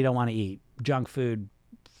something you don't want to eat, junk food,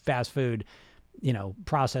 fast food,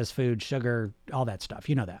 processed food, sugar, all that stuff.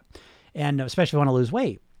 You know that. And especially if you want to lose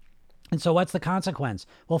weight. And so what's the consequence?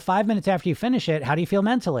 Well, 5 minutes after you finish it, how do you feel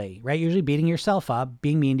mentally, right? Usually beating yourself up,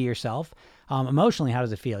 being mean to yourself. Emotionally, how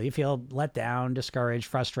does it feel? You feel let down, discouraged,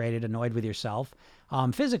 frustrated, annoyed with yourself.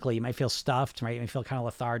 Physically, you might feel stuffed, right? You might feel kind of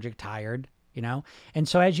lethargic, tired, you know? And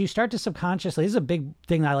so as you start to subconsciously, this is a big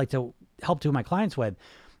thing that I like to help my clients with,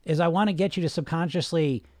 is I want to get you to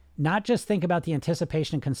subconsciously not just think about the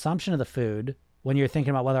anticipation and consumption of the food when you're thinking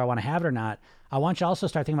about whether I want to have it or not. I want you to also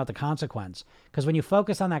start thinking about the consequence. Because when you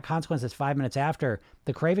focus on that consequence that's 5 minutes after,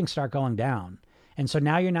 the cravings start going down. And so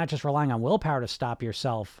now you're not just relying on willpower to stop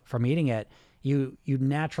yourself from eating it. You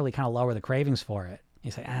naturally kind of lower the cravings for it.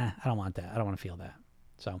 You say, I don't want that. I don't want to feel that.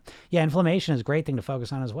 So yeah, inflammation is a great thing to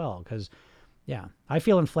focus on as well. Because yeah, I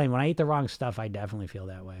feel inflamed. When I eat the wrong stuff, I definitely feel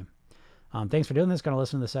that way. Thanks for doing this. Going to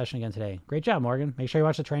listen to the session again today. Great job, Morgan. Make sure you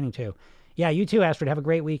watch the training too. Yeah, you too, Astrid. Have a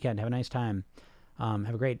great weekend. Have a nice time.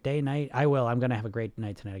 Have a great day, night. I will. I'm going to have a great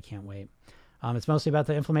night tonight. I can't wait. It's mostly about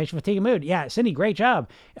the inflammation, fatigue, and mood. Yeah, Cindy, great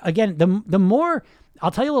job. Again, the more,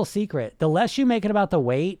 I'll tell you a little secret. The less you make it about the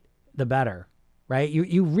weight, the better, right?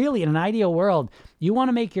 You really, in an ideal world, you want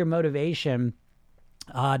to make your motivation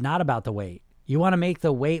not about the weight. You want to make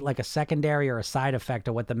the weight like a secondary or a side effect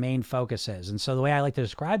of what the main focus is. And so the way I like to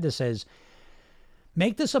describe this is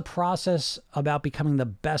make this a process about becoming the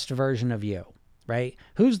best version of you, right?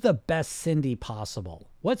 Who's the best Cindy possible?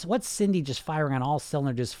 What's Cindy just firing on all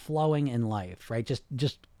cylinders, flowing in life, right?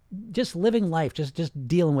 Just living life, just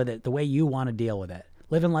dealing with it the way you want to deal with it.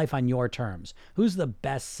 Living life on your terms. Who's the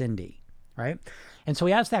best Cindy, right? And so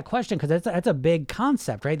we ask that question because that's a big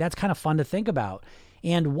concept, right? That's kind of fun to think about.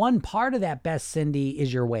 And one part of that best Cindy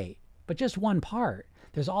is your weight, but just one part.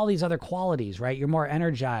 There's all these other qualities, right? You're more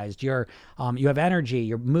energized. You have energy.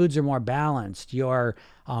 Your moods are more balanced. Your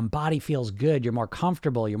body feels good. You're more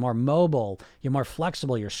comfortable. You're more mobile. You're more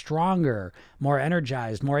flexible. You're stronger, more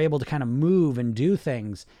energized, more able to kind of move and do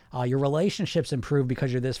things. Your relationships improve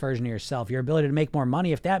because you're this version of yourself. Your ability to make more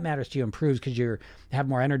money, if that matters to you, improves because you have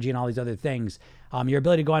more energy and all these other things. Your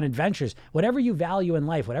ability to go on adventures, whatever you value in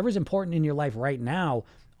life, whatever's important in your life right now,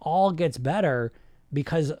 all gets better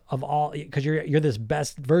because you're this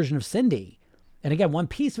best version of Cindy. And again, one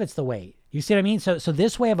piece of it's the weight. You see what I mean? So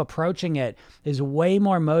this way of approaching it is way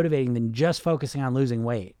more motivating than just focusing on losing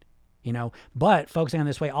weight, you know, but focusing on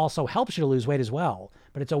this way also helps you to lose weight as well,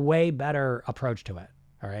 but it's a way better approach to it.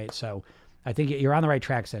 All right. So I think you're on the right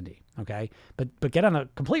track, Cindy. Okay. But get on the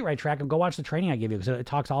complete right track and go watch the training I give you because it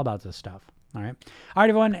talks all about this stuff. All right. All right,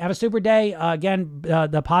 everyone. Have a super day. Again,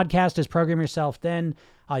 the podcast is Program Yourself Thin.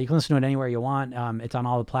 You can listen to it anywhere you want. It's on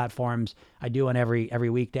all the platforms. I do one every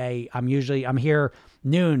weekday. I'm here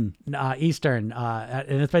noon Eastern,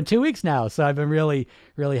 and it's been 2 weeks now. So I've been really,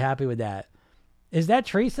 really happy with that. Is that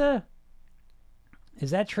Teresa?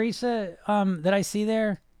 That I see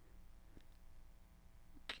there?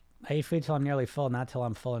 I eat food till I'm nearly full, not till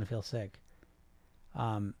I'm full and feel sick.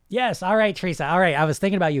 Yes. All right, Teresa. All right. I was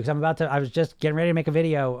thinking about you because I was just getting ready to make a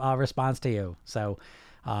video response to you. So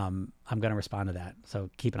I'm going to respond to that. So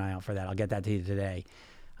keep an eye out for that. I'll get that to you today.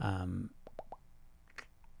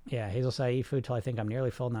 Yeah, Hazel said I eat food till I think I'm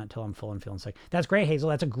nearly full, not till I'm full and feeling sick. That's great, Hazel.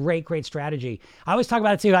 That's a great strategy. I always talk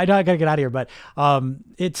about it too. I know I got to get out of here, but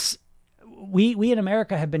we in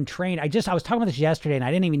America have been trained. I was talking about this yesterday and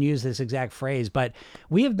I didn't even use this exact phrase, but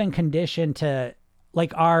we have been conditioned to,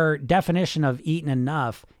 like, our definition of eating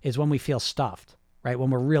enough is when we feel stuffed, right? When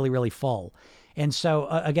we're really, really full. And so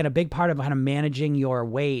again, a big part of kind of managing your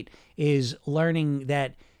weight is learning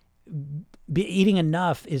that eating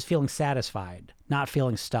enough is feeling satisfied, not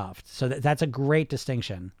feeling stuffed. So that's a great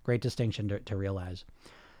distinction to realize.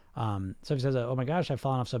 Sophie says, oh my gosh, I've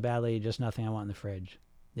fallen off so badly. Just nothing I want in the fridge.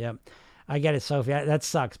 Yep. I get it, Sophie. That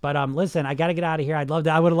sucks. But listen, I got to get out of here. I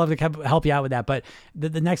would love to help you out with that. But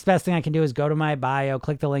the next best thing I can do is go to my bio,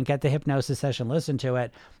 click the link, get the hypnosis session, listen to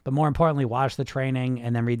it. But more importantly, watch the training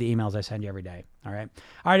and then read the emails I send you every day. All right.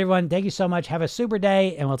 All right, everyone. Thank you so much. Have a super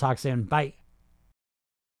day and we'll talk soon. Bye.